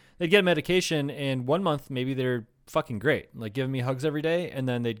with them. They'd get medication, and 1 month maybe they're fucking great, like giving me hugs every day, and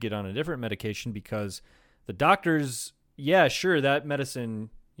then they'd get on a different medication because the doctors, yeah, sure, that medicine,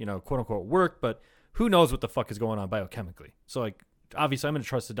 quote unquote, worked, but who knows what the fuck is going on biochemically? So, like, obviously I'm going to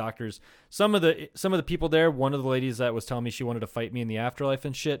trust the doctors. Some of the people there, one of the ladies that was telling me she wanted to fight me in the afterlife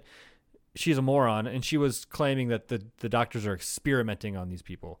and shit, she's a moron, and she was claiming that the doctors are experimenting on these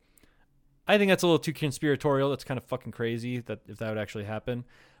people. I think that's a little too conspiratorial. That's kind of fucking crazy that if that would actually happen.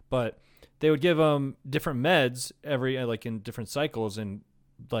 But they would give them different meds like in different cycles, and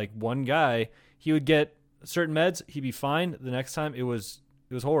like one guy, he would get certain meds, he'd be fine. The next time it was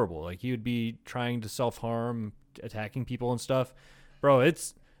horrible. Like, he would be trying to self-harm, attacking people and stuff. Bro,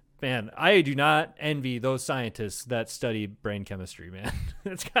 man, I do not envy those scientists that study brain chemistry, man.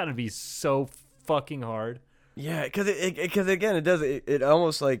 It's got to be so fucking hard. Yeah, because again, it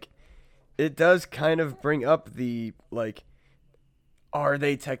almost like, it does kind of bring up the, like, are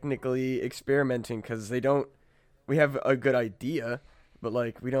they technically experimenting? Because we have a good idea, but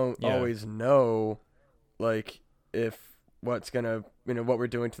like, we don't always know, like, if what's gonna, what we're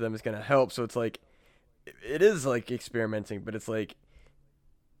doing to them is gonna help. So it's like, it is like experimenting, but it's like,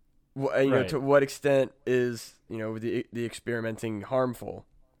 to what extent is the experimenting harmful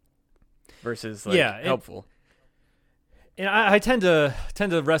versus like helpful? And I tend to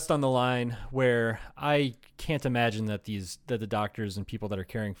rest on the line where I can't imagine that the doctors and people that are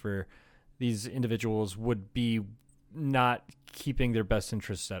caring for these individuals would be not keeping their best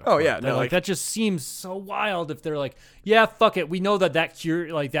interests at heart. Oh yeah, no, like that just seems so wild. If they're like, yeah, fuck it, we know that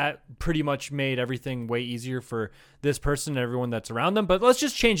cure, like, that pretty much made everything way easier for this person and everyone that's around them, but let's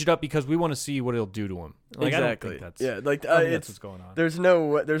just change it up because we want to see what it'll do to them. Like, exactly. I don't think that's that's what's going on. There's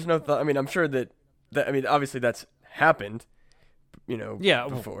no thought. I mean, I'm sure that obviously that's happened,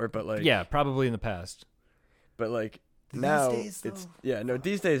 before, but like, yeah, probably in the past, but like these now days,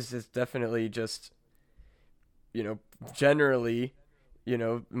 these days it's definitely just, generally,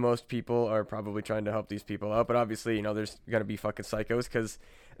 most people are probably trying to help these people out, but obviously, there's gonna be fucking psychos, because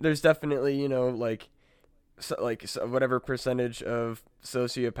there's definitely, whatever percentage of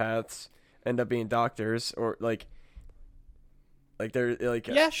sociopaths end up being doctors, or like they're like,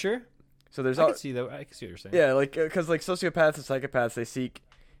 yeah, sure. So there's I can see what you're saying. Yeah, like, because like sociopaths and psychopaths, they seek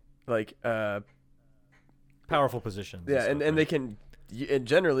like powerful positions. Yeah, and they can, and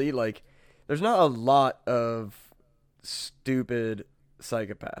generally, like, there's not a lot of stupid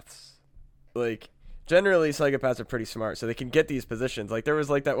psychopaths. Like, generally psychopaths are pretty smart, so they can get these positions. Like, there was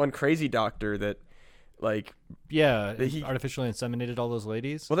like that one crazy doctor that, like, he artificially inseminated all those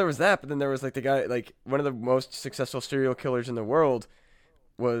ladies. Well, there was that, but then there was like the guy, like, one of the most successful serial killers in the world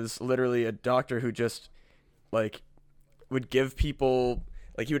was literally a doctor who just, like, would give people,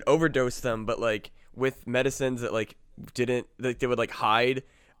 like, he would overdose them, but like with medicines that like didn't, like, they would like hide,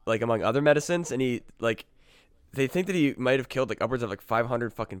 like, among other medicines, and he, like, they think that he might have killed like upwards of like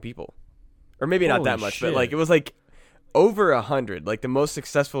 500 fucking people, or maybe not that much, but like it was like over 100, like the most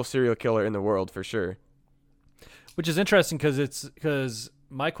successful serial killer in the world for sure. Which is interesting because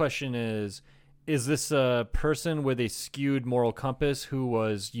my question is this a person with a skewed moral compass who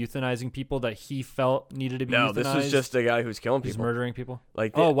was euthanizing people that he felt needed to be euthanized? No, this was just a guy who's killing people. He's murdering people?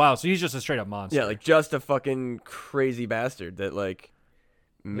 Like, oh, wow. So he's just a straight up monster. Yeah, like, just a fucking crazy bastard that, like,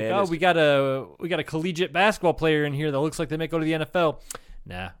 man. Like, we got a collegiate basketball player in here that looks like they might go to the NFL.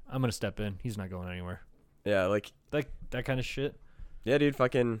 Nah, I'm going to step in. He's not going anywhere. Yeah, like that kind of shit. Yeah, dude,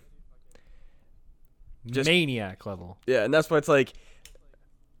 fucking just maniac level. Yeah, and that's why it's like,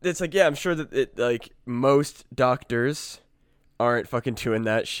 it's like, yeah, I'm sure that it, like, most doctors aren't fucking doing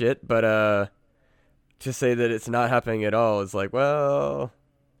that shit, but to say that it's not happening at all is like, well,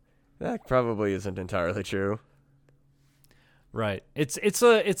 that probably isn't entirely true. Right. It's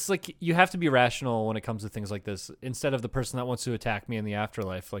like you have to be rational when it comes to things like this. Instead of the person that wants to attack me in the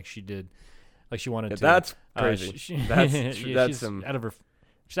afterlife, like she did, like she wanted to. That's crazy. She's out of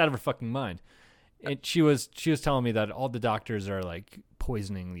her fucking mind. And she was telling me that all the doctors are like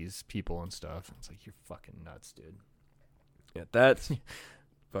poisoning these people and stuff. It's like, you're fucking nuts, dude. Yeah, that's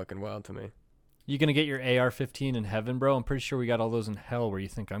fucking wild to me. You gonna get your AR-15 in heaven, bro? I'm pretty sure we got all those in hell where you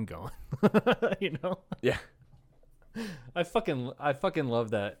think I'm going. You know? Yeah. I fucking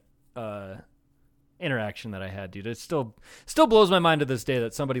love that interaction that I had, dude. It still blows my mind to this day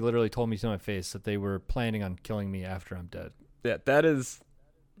that somebody literally told me to my face that they were planning on killing me after I'm dead. Yeah, that is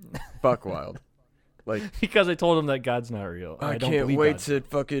fuck wild. Like, because I told them that God's not real. I can't wait to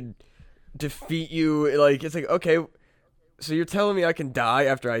fucking defeat you. Like, it's like, okay, so you're telling me I can die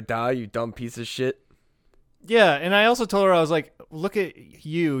after I die, you dumb piece of shit? Yeah, and I also told her, I was like, look at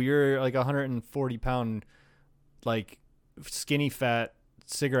you. You're like 140-pound, like, skinny fat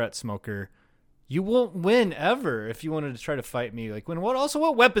cigarette smoker. You won't win ever if you wanted to try to fight me. Like,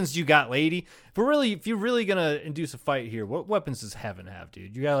 what weapons do you got, lady? If you're really gonna induce a fight here, what weapons does heaven have,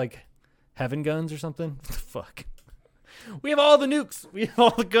 dude? You got like heaven guns or something? What the fuck? We have all the nukes. We have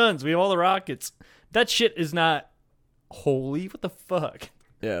all the guns. We have all the rockets. That shit is not holy. What the fuck?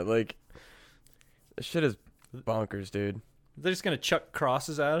 Yeah, like, this shit is bonkers, dude. They're just gonna chuck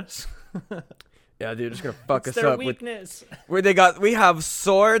crosses at us. Yeah, dude, just gonna fuck it's us their up weakness. We have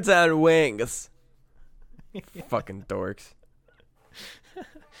swords and wings. Fucking dorks.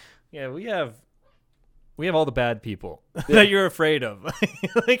 Yeah, we have all the bad people that you're afraid of.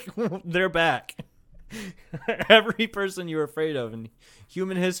 Like, they're back. Every person you're afraid of in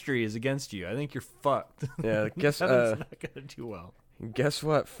human history is against you. I think you're fucked. Yeah, guess Heaven's not gonna do well. Guess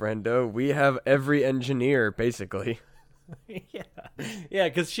what, friendo? We have every engineer, basically. Yeah,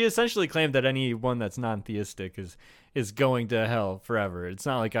 because she essentially claimed that anyone that's non-theistic is going to hell forever. It's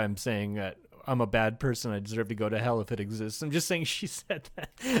not like I'm saying that I'm a bad person, I deserve to go to hell if it exists. I'm just saying she said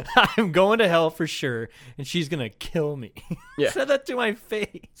that I'm going to hell for sure, and she's gonna kill me. Yeah. Said that to my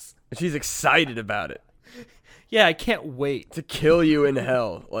face. She's excited about it. Yeah, I can't wait to kill you in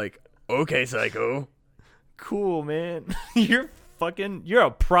hell. Like, okay, psycho. Cool, man. You're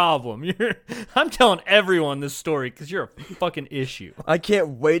a problem. I'm telling everyone this story because you're a fucking issue. I can't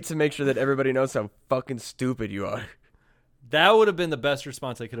wait to make sure that everybody knows how fucking stupid you are. That would have been the best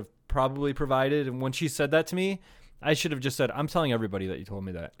response I could have probably provided. And when she said that to me, I should have just said, I'm telling everybody that you told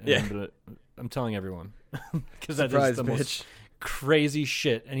me that. And yeah. I'm telling everyone. Because that Surprise, is the bitch. most crazy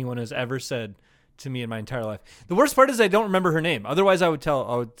shit anyone has ever said to me in my entire life. The worst part is I don't remember her name. Otherwise, I would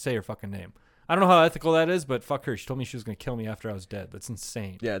say her fucking name. I don't know how ethical that is, but fuck her. She told me she was going to kill me after I was dead. That's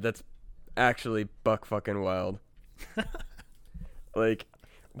insane. Yeah, that's actually buck fucking wild. Like,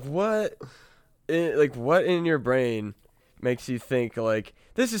 what in your brain makes you think, like,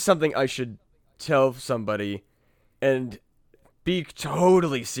 this is something I should tell somebody and be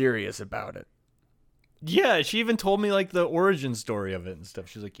totally serious about it? Yeah, she even told me like the origin story of it and stuff.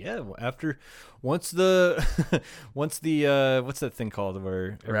 She's like, yeah, once the what's that thing called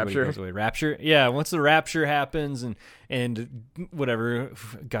where everybody goes away? Rapture. Yeah, once the rapture happens and whatever,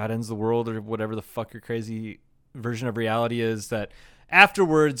 God ends the world or whatever the fuck your crazy version of reality is, that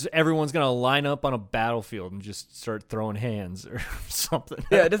afterwards everyone's gonna line up on a battlefield and just start throwing hands or something.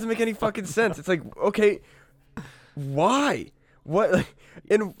 Yeah, it doesn't make any fucking sense. It's like, okay, why? What?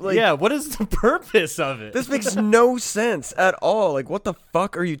 And like, yeah, what is the purpose of it? This makes no sense at all. Like, what the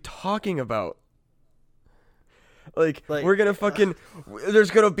fuck are you talking about? Like we're gonna fucking, there's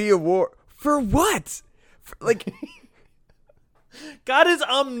gonna be a war for what? Like, God is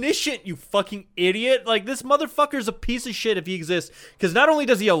omniscient, you fucking idiot. Like, this motherfucker's a piece of shit if he exists. Because not only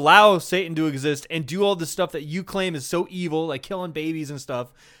does he allow Satan to exist and do all the stuff that you claim is so evil, like killing babies and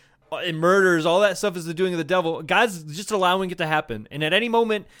stuff, and murders, all that stuff is the doing of the devil. God's just allowing it to happen. And at any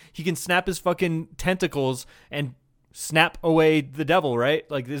moment, he can snap his fucking tentacles and snap away the devil, right?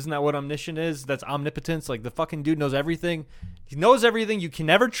 Like, isn't that what omniscient is? That's omnipotence. Like, the fucking dude knows everything. He knows everything. You can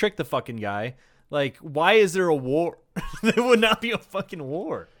never trick the fucking guy. Like, why is there a war? There would not be a fucking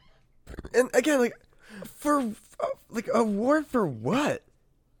war. And again, like, like a war for what?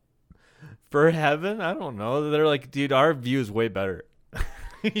 For heaven? I don't know. They're like, dude, our view is way better.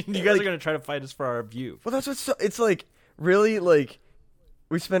 You guys are going to try to fight us for our view. Well, that's what's it's like, really, like,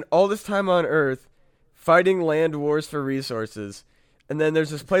 we spend all this time on Earth fighting land wars for resources, and then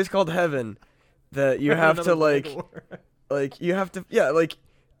there's this place called heaven that you have to, like, you have to, yeah, like,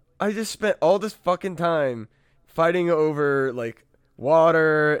 I just spent all this fucking time fighting over like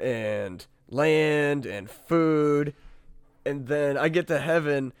water and land and food, and then I get to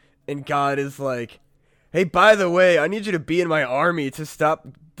heaven and God is like, hey, by the way, I need you to be in my army to stop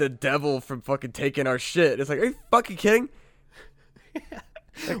the devil from fucking taking our shit. It's like, are you fucking kidding?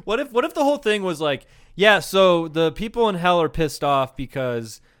 What if the whole thing was like, yeah, so the people in hell are pissed off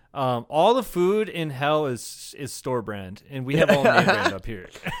because all the food in hell is store brand, and we have all name brand up here.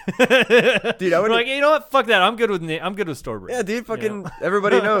 Dude, I would like, you know what? Fuck that. I'm good with store brand. Yeah, dude, fucking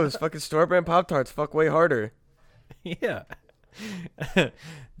everybody knows fucking store brand Pop-Tarts fuck way harder. Yeah.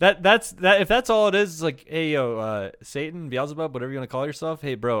 That's if that's all it is, it's like, hey, yo, Satan, Beelzebub, whatever you want to call yourself,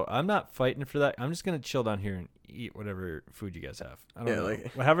 hey, bro, I'm not fighting for that. I'm just gonna chill down here and eat whatever food you guys have. I don't know.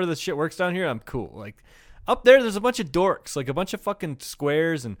 Like, however this shit works down here, I'm cool. Like, up there's a bunch of dorks, like a bunch of fucking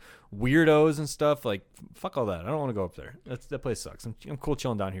squares and weirdos and stuff. Like, fuck all that. I don't want to go up there. That place sucks. I'm cool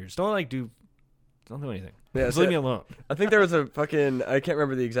chilling down here. Just don't do anything. Yeah, just leave me alone. I think there was a fucking, I can't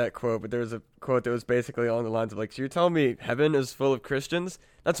remember the exact quote, but there was a quote that was basically along the lines of like, so you're telling me heaven is full of Christians?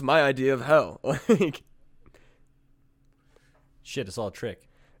 That's my idea of hell. Like, shit, it's all a trick.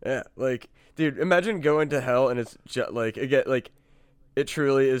 Yeah, like, dude, imagine going to hell and it's just like, again, like, it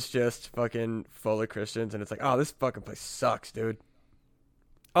truly is just fucking full of Christians, and it's like, oh, this fucking place sucks, dude.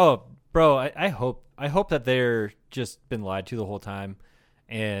 Oh, bro, I hope that they're just been lied to the whole time,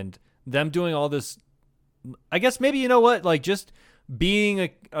 and them doing all this. I guess maybe, you know what, like, just being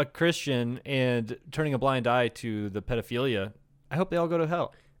a Christian and turning a blind eye to the pedophilia. I hope they all go to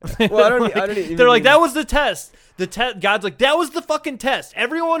hell. Well, like, I don't even they're like, that was the test. God's like, that was the fucking test.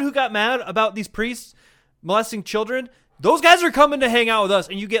 Everyone who got mad about these priests molesting children, those guys are coming to hang out with us,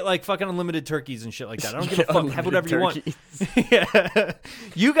 and you get like fucking unlimited turkeys and shit like that. I don't give a fuck. Have whatever turkeys. You want. Yeah.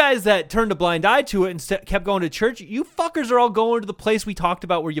 You guys that turned a blind eye to it and kept going to church, you fuckers are all going to the place we talked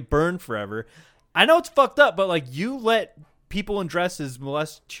about where you burn forever. I know it's fucked up, but like, you let people in dresses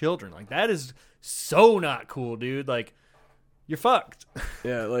molest children. Like, that is so not cool, dude. Like, you're fucked.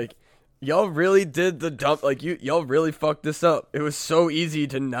 Yeah, like, y'all really did the dump. Like, y'all really fucked this up. It was so easy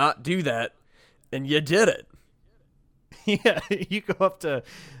to not do that, and you did it. Yeah, you go up to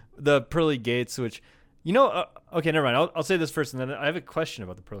the pearly gates, which, you know, okay, never mind. I'll say this first, and then I have a question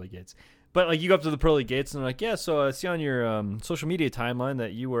about the pearly gates. But like, you go up to the pearly gates, and they're like, yeah, so I see on your social media timeline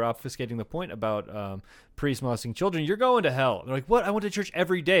that you were obfuscating the point about priests molesting children. You're going to hell. They're like, what? I went to church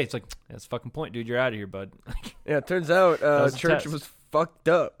every day. It's like, that's the fucking point, dude. You're out of here, bud. Yeah, it turns out church was fucked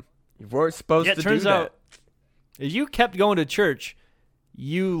up. You weren't supposed to do that. Turns out, if you kept going to church,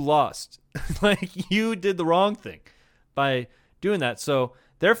 you lost. Like, you did the wrong thing by doing that. So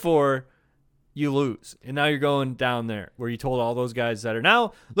therefore, you lose, and now you're going down there where you told all those guys that are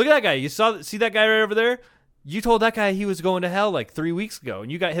now. Look at that guy. You see that guy right over there. You told that guy he was going to hell like 3 weeks ago, and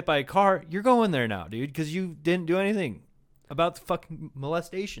you got hit by a car. You're going there now, dude, because you didn't do anything about the fucking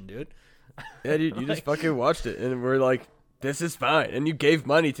molestation, dude. Yeah, dude, you just fucking watched it, and we're like, this is fine, and you gave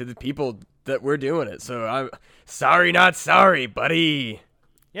money to the people that were doing it. So I'm sorry, not sorry, buddy.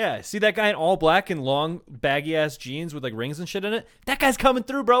 Yeah, see that guy in all black and long baggy ass jeans with like rings and shit in it? That guy's coming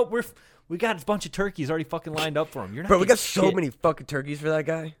through, bro. We got a bunch of turkeys already fucking lined up for him. You're not. Bro, we got so many fucking turkeys for that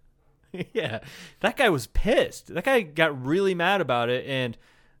guy. Yeah, that guy was pissed. That guy got really mad about it and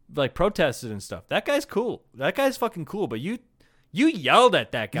like protested and stuff. That guy's cool. That guy's fucking cool. But you yelled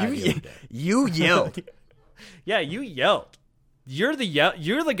at that guy. You yelled. Yeah, you yelled. You're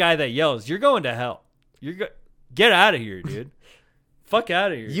the guy that yells. You're going to hell. Get out of here, dude. Fuck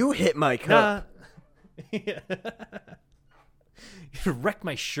out of here. You hit my cup. Nah. You wrecked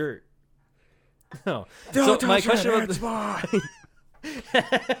my shirt. No. Don't so touch my question about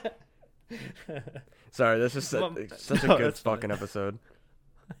Sorry, that's just such a good fucking episode.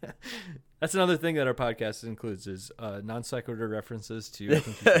 That's another thing that our podcast includes is non sequitur references to.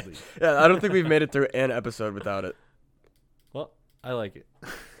 Yeah, I don't think we've made it through an episode without it. Well, I like it.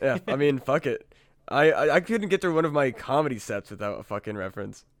 Yeah, I mean, fuck it. I couldn't get through one of my comedy sets without a fucking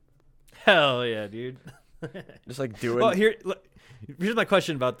reference. Hell yeah, dude. Just like doing. Well, here's my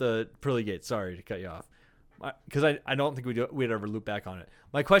question about the pearly gates. Sorry to cut you off, because I don't think we'd ever loop back on it.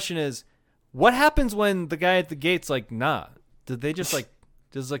 My question is, what happens when the guy at the gate's like, nah? Did they just like,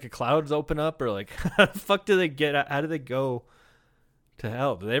 does like a clouds open up, or like, how the fuck do they get? How do they go to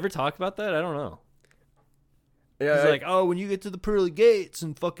hell? Do they ever talk about that? I don't know. Yeah, he's like, oh, when you get to the pearly gates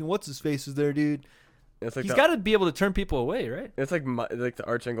and fucking what's his face is there, dude. It's like he's got to be able to turn people away, right? It's like the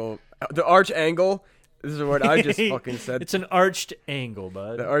arch angle. The arch angle. This is a word I just fucking said. It's an arched angle,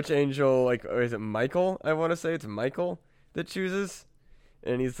 bud. The archangel, like, or is it Michael? I want to say it's Michael that chooses,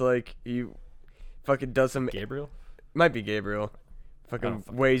 and he's like, he fucking does some. Gabriel. Might be Gabriel. Fucking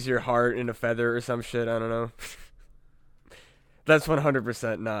weighs your heart in a feather or some shit. I don't know. That's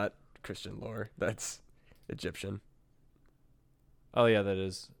 100% not Christian lore. That's Egyptian. Oh yeah, that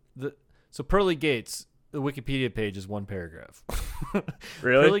is. So pearly gates, the Wikipedia page is one paragraph.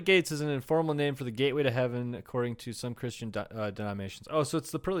 Really? Pearly gates is an informal name for the gateway to heaven, according to some Christian denominations. Oh, so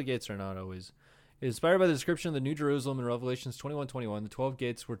it's the pearly gates are not always. Inspired by the description of the New Jerusalem in Revelations 21:21, the 12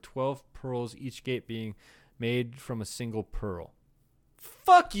 gates were 12 pearls, each gate being made from a single pearl.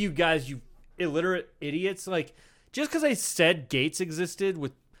 Fuck you guys, you illiterate idiots! Like, just because I said gates existed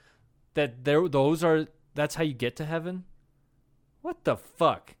with that, that's how you get to heaven. What the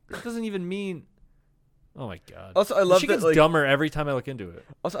fuck? That doesn't even mean. Oh my god. Also, I love she that gets like dumber every time I look into it.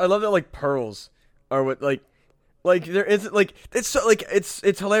 Also, I love that like pearls are what like there is like it's so like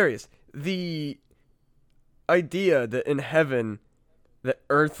it's hilarious. The idea that in heaven that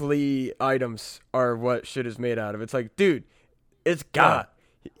earthly items are what shit is made out of. It's like, dude, it's God.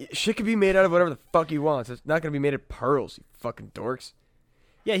 Yeah. Shit can be made out of whatever the fuck he wants. It's not gonna be made of pearls, you fucking dorks.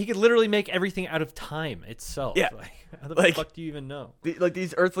 Yeah, he could literally make everything out of time itself. Yeah. Like, how the fuck do you even know?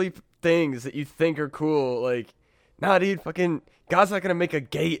 These earthly things that you think are cool, like, nah, dude, fucking God's not gonna make a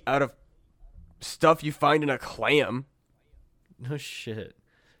gate out of stuff you find in a clam. No shit.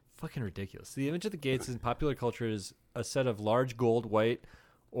 Fucking ridiculous. The image of the gates in popular culture is a set of large gold, white,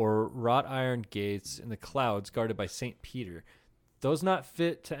 or wrought iron gates in the clouds guarded by St. Peter. Those not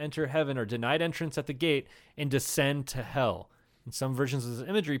fit to enter heaven are denied entrance at the gate and descend to hell. In some versions of this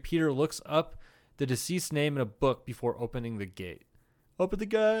imagery, Peter looks up the deceased name in a book before opening the gate. Open the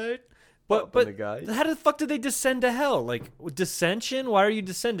gate. But how the fuck did they descend to hell? Like, dissension? Why are you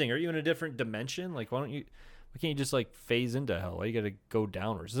descending? Are you in a different dimension? Like, why can't you just like phase into hell? Why you gotta go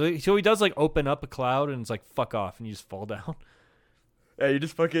downwards? So he does like open up a cloud and it's like fuck off and you just fall down. Yeah, you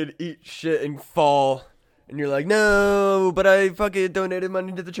just fucking eat shit and fall. And you're like, no, but I fucking donated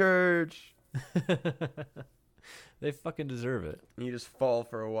money to the church. They fucking deserve it. And you just fall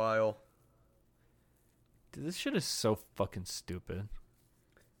for a while. Dude, this shit is so fucking stupid.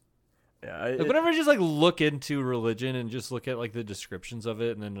 Yeah, like, whenever I just like look into religion and just look at like the descriptions of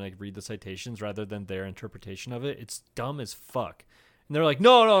it and then like read the citations rather than their interpretation of it, it's dumb as fuck. And they're like,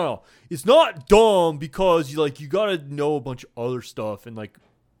 no, it's not dumb because you gotta know a bunch of other stuff and like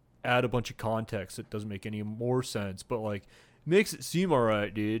add a bunch of context that doesn't make any more sense, but like makes it seem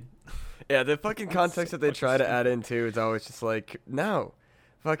alright, dude. Yeah, the fucking context that they try to add into is always just like, no,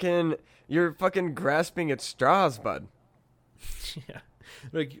 you're fucking grasping at straws, bud. Yeah.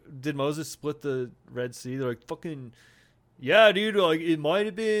 Like, did Moses split the Red Sea? They're like, fucking, yeah, dude, like, it might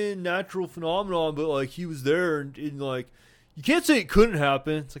have been natural phenomenon, but, like, he was there, and like, you can't say it couldn't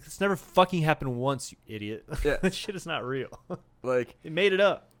happen. It's like, it's never fucking happened once, you idiot. Yeah. That shit is not real. Like, it made it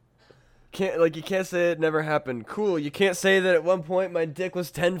up. You can't say it never happened. Cool. You can't say that at one point my dick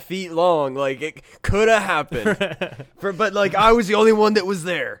was 10 feet long. Like, it could have happened. But, like, I was the only one that was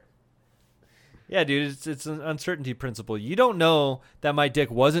there. Yeah, dude, it's an uncertainty principle. You don't know that my dick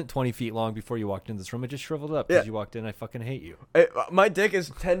wasn't 20 feet long before you walked in this room. It just shriveled up because you walked in. I fucking hate you. My dick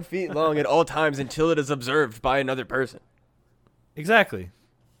is 10 feet long at all times until it is observed by another person. Exactly.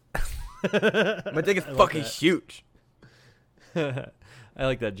 My dick is fucking huge. I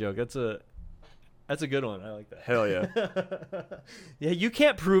like that joke. That's a good one. I like that. Hell yeah. Yeah, you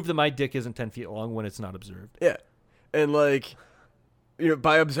can't prove that my dick isn't 10 feet long when it's not observed. Yeah. And, like,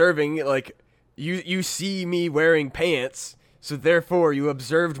 by observing, like, you see me wearing pants, so therefore you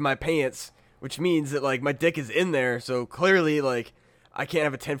observed my pants, which means that, like, my dick is in there, so clearly, like, I can't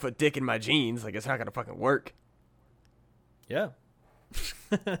have a 10-foot dick in my jeans. Like, it's not gonna fucking work. Yeah.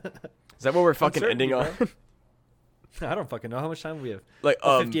 Is that what we're fucking ending on? I don't fucking know. How much time we have? Like,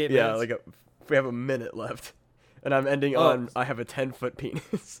 58 minutes? Yeah, like, we have a minute left. And I'm ending on, I have a 10-foot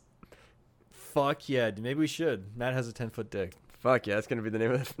penis. Fuck yeah. Maybe we should. Matt has a 10-foot dick. Fuck yeah, it's gonna be the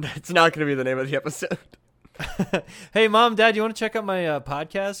name of it's not gonna be the name of the episode. Hey, Mom, Dad, you want to check out my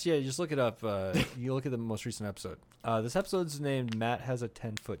podcast? Yeah, just look it up. You look at the most recent episode. This episode's named Matt Has a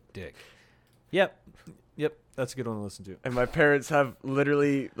 10-Foot Dick. Yep, that's a good one to listen to. And my parents have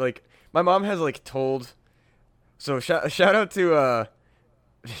literally, like, my mom has, like, told. So shout out to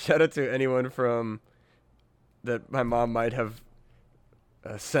anyone from that my mom might have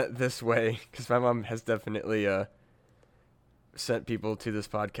sent this way, because my mom has definitely sent people to this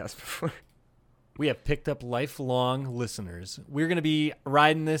podcast before. We have picked up lifelong listeners. We're going to be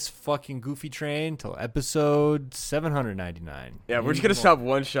riding this fucking goofy train till episode 799. Yeah, we're just going to stop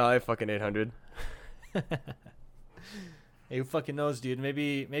one shy of fucking 800. Hey, who fucking knows, dude?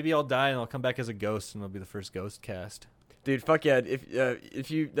 Maybe I'll die and I'll come back as a ghost and it'll be the first ghost cast. Dude, fuck yeah.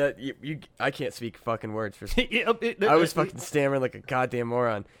 If you I can't speak fucking words for. I was fucking stammering like a goddamn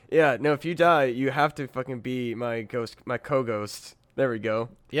moron. Yeah, no. If you die, you have to fucking be my ghost, my co-ghost. There we go.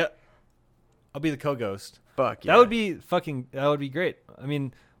 Yep. I'll be the co-ghost. Fuck yeah. That would be great. I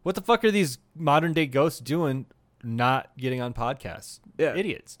mean, what the fuck are these modern day ghosts doing? Not getting on podcasts. Yeah,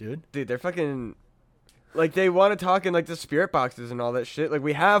 idiots, dude. Dude, they're fucking like they want to talk in like the spirit boxes and all that shit. Like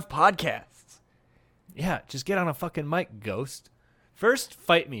we have podcasts. Yeah, just get on a fucking mic, ghost. First,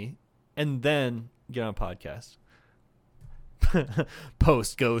 fight me, and then get on a podcast.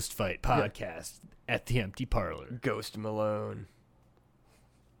 Post ghost fight podcast at the empty parlor. Ghost Malone.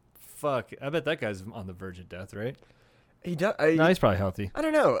 Fuck, I bet that guy's on the verge of death, right? He does. No, he's probably healthy. I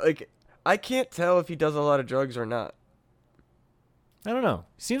don't know. Like, I can't tell if he does a lot of drugs or not. I don't know.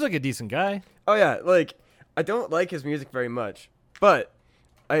 Seems like a decent guy. Oh yeah, like I don't like his music very much, but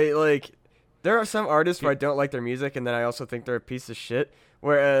I like. There are some artists where I don't like their music, and then I also think they're a piece of shit.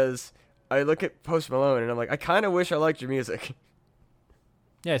 Whereas I look at Post Malone, and I'm like, I kind of wish I liked your music.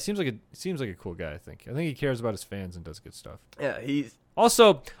 Yeah, it seems like a cool guy. I think he cares about his fans and does good stuff. Yeah, he's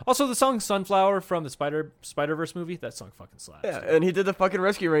also the song "Sunflower" from the Spider-Verse movie. That song fucking slaps. Yeah, dude. and he did the fucking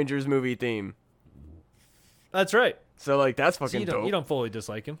Rescue Rangers movie theme. That's right. So like that's So fucking dope. you don't fully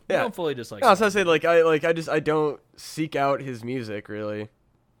dislike him. Yeah. You don't fully dislike No, him. so I say I don't seek out his music really.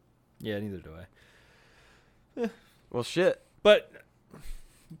 Yeah, neither do I. Well, shit. But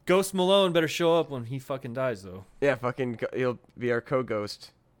Ghost Malone better show up when he fucking dies, though. Yeah, he'll be our co-ghost.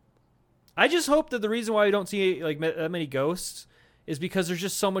 I just hope that the reason why you don't see like that many ghosts is because there's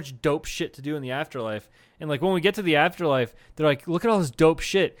just so much dope shit to do in the afterlife. And like when we get to the afterlife, they're like, look at all this dope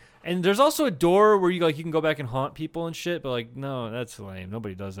shit. And there's also a door where you can go back and haunt people and shit. But like, no, that's lame.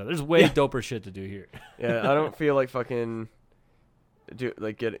 Nobody does that. There's way doper shit to do here. Yeah, I don't feel like fucking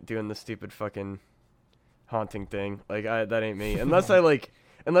doing the stupid fucking haunting thing. Like that ain't me. Unless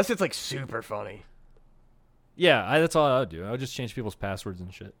it's like super funny. Yeah, that's all I would do. I would just change people's passwords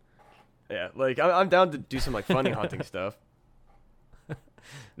and shit. Yeah, like I'm down to do some like funny haunting stuff.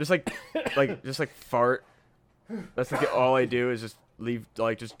 Just like fart. That's like all I do is just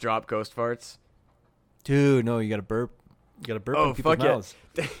just drop ghost farts. Dude, no, you gotta burp. You gotta burp in people's mouths.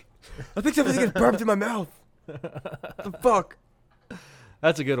 I think something gets burped in my mouth. The fuck.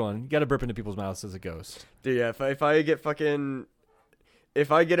 That's a good one. You gotta burp into people's mouths as a ghost. Dude, yeah, if I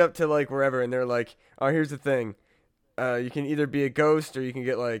get up to like wherever and they're like, oh, here's the thing, you can either be a ghost or you can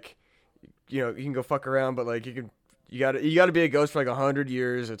get like, you can go fuck around, but like you gotta be a ghost for like 100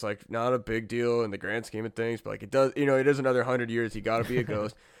 years. It's like not a big deal in the grand scheme of things, but like it is another 100 years. You gotta be a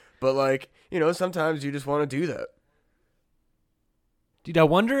ghost, but like sometimes you just want to do that. Dude, I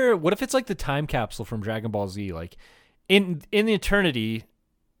wonder what if it's like the time capsule from Dragon Ball Z, like in the eternity.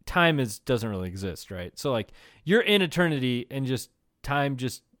 Time doesn't really exist, right? So like you're in eternity and just time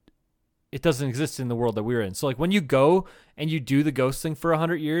it doesn't exist in the world that we're in. So like when you go and you do the ghost thing for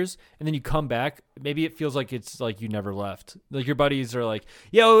 100 years and then you come back, maybe it feels like it's like you never left. Like your buddies are like,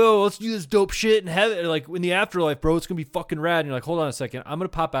 yo, let's do this dope shit in heaven. Like in the afterlife, bro, it's gonna be fucking rad. And you're like, hold on a second, I'm gonna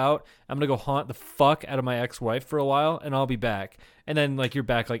pop out. I'm gonna go haunt the fuck out of my ex-wife for a while and I'll be back. And then like you're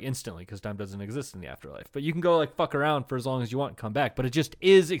back like instantly because time doesn't exist in the afterlife. But you can go like fuck around for as long as you want and come back. But it just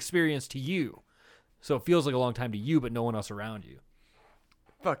is experience to you. So it feels like a long time to you, but no one else around you.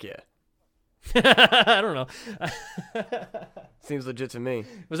 Fuck yeah. I don't know. Seems legit to me.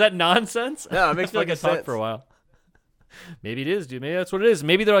 Was that nonsense? No, it makes I feel like I fucking sense. talked for a while. Maybe it is, dude. Maybe that's what it is.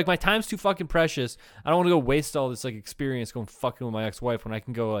 Maybe they're like, my time's too fucking precious. I don't want to go waste all this like experience going fucking with my ex-wife when I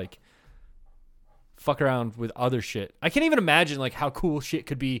can go like fuck around with other shit. I can't even imagine like how cool shit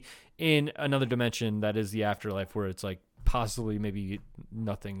could be in another dimension that is the afterlife, where it's like possibly maybe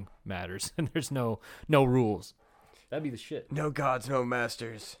nothing matters and there's no rules. That'd be the shit. No gods, no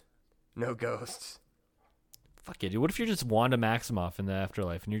masters, no ghosts. Fuck it, dude. What if you're just Wanda Maximoff in the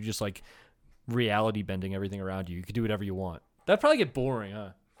afterlife and you're just like reality bending everything around you? You could do whatever you want. That'd probably get boring,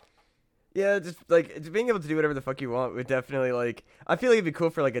 huh? Yeah, just like being able to do whatever the fuck you want would definitely like. I feel like it'd be cool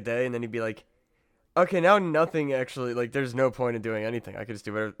for like a day, and then you'd be like, okay, now nothing actually, like, there's no point in doing anything. I could just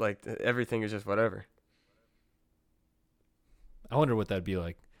do whatever, like, everything is just whatever. I wonder what that'd be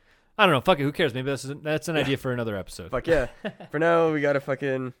like. I don't know. Fuck it. Who cares? Maybe that's an idea for another episode. Fuck yeah. For now, we gotta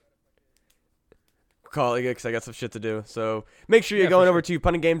fucking call it because I got some shit to do. So make sure you're going over to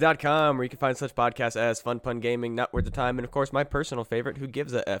punandgame.com where you can find such podcasts as Fun Pun Gaming, Not Worth the Time, and of course my personal favorite, Who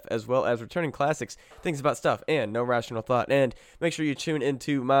Gives a F, as well as returning classics, Things About Stuff, and No Rational Thought. And make sure you tune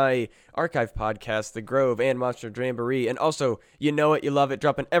into my archive podcast, The Grove and Monster Jamboree. And also, you know it, you love it,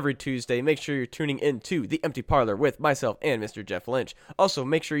 dropping every Tuesday. Make sure you're tuning into The Empty Parlor with myself and Mr. Jeff Lynch. Also,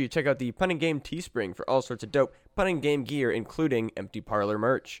 make sure you check out the Pun and Game Teespring for all sorts of dope Pun and Game gear, including Empty Parlor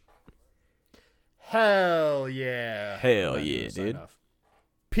merch. Hell yeah. Hell yeah, dude.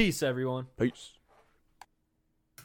 Peace, everyone. Peace.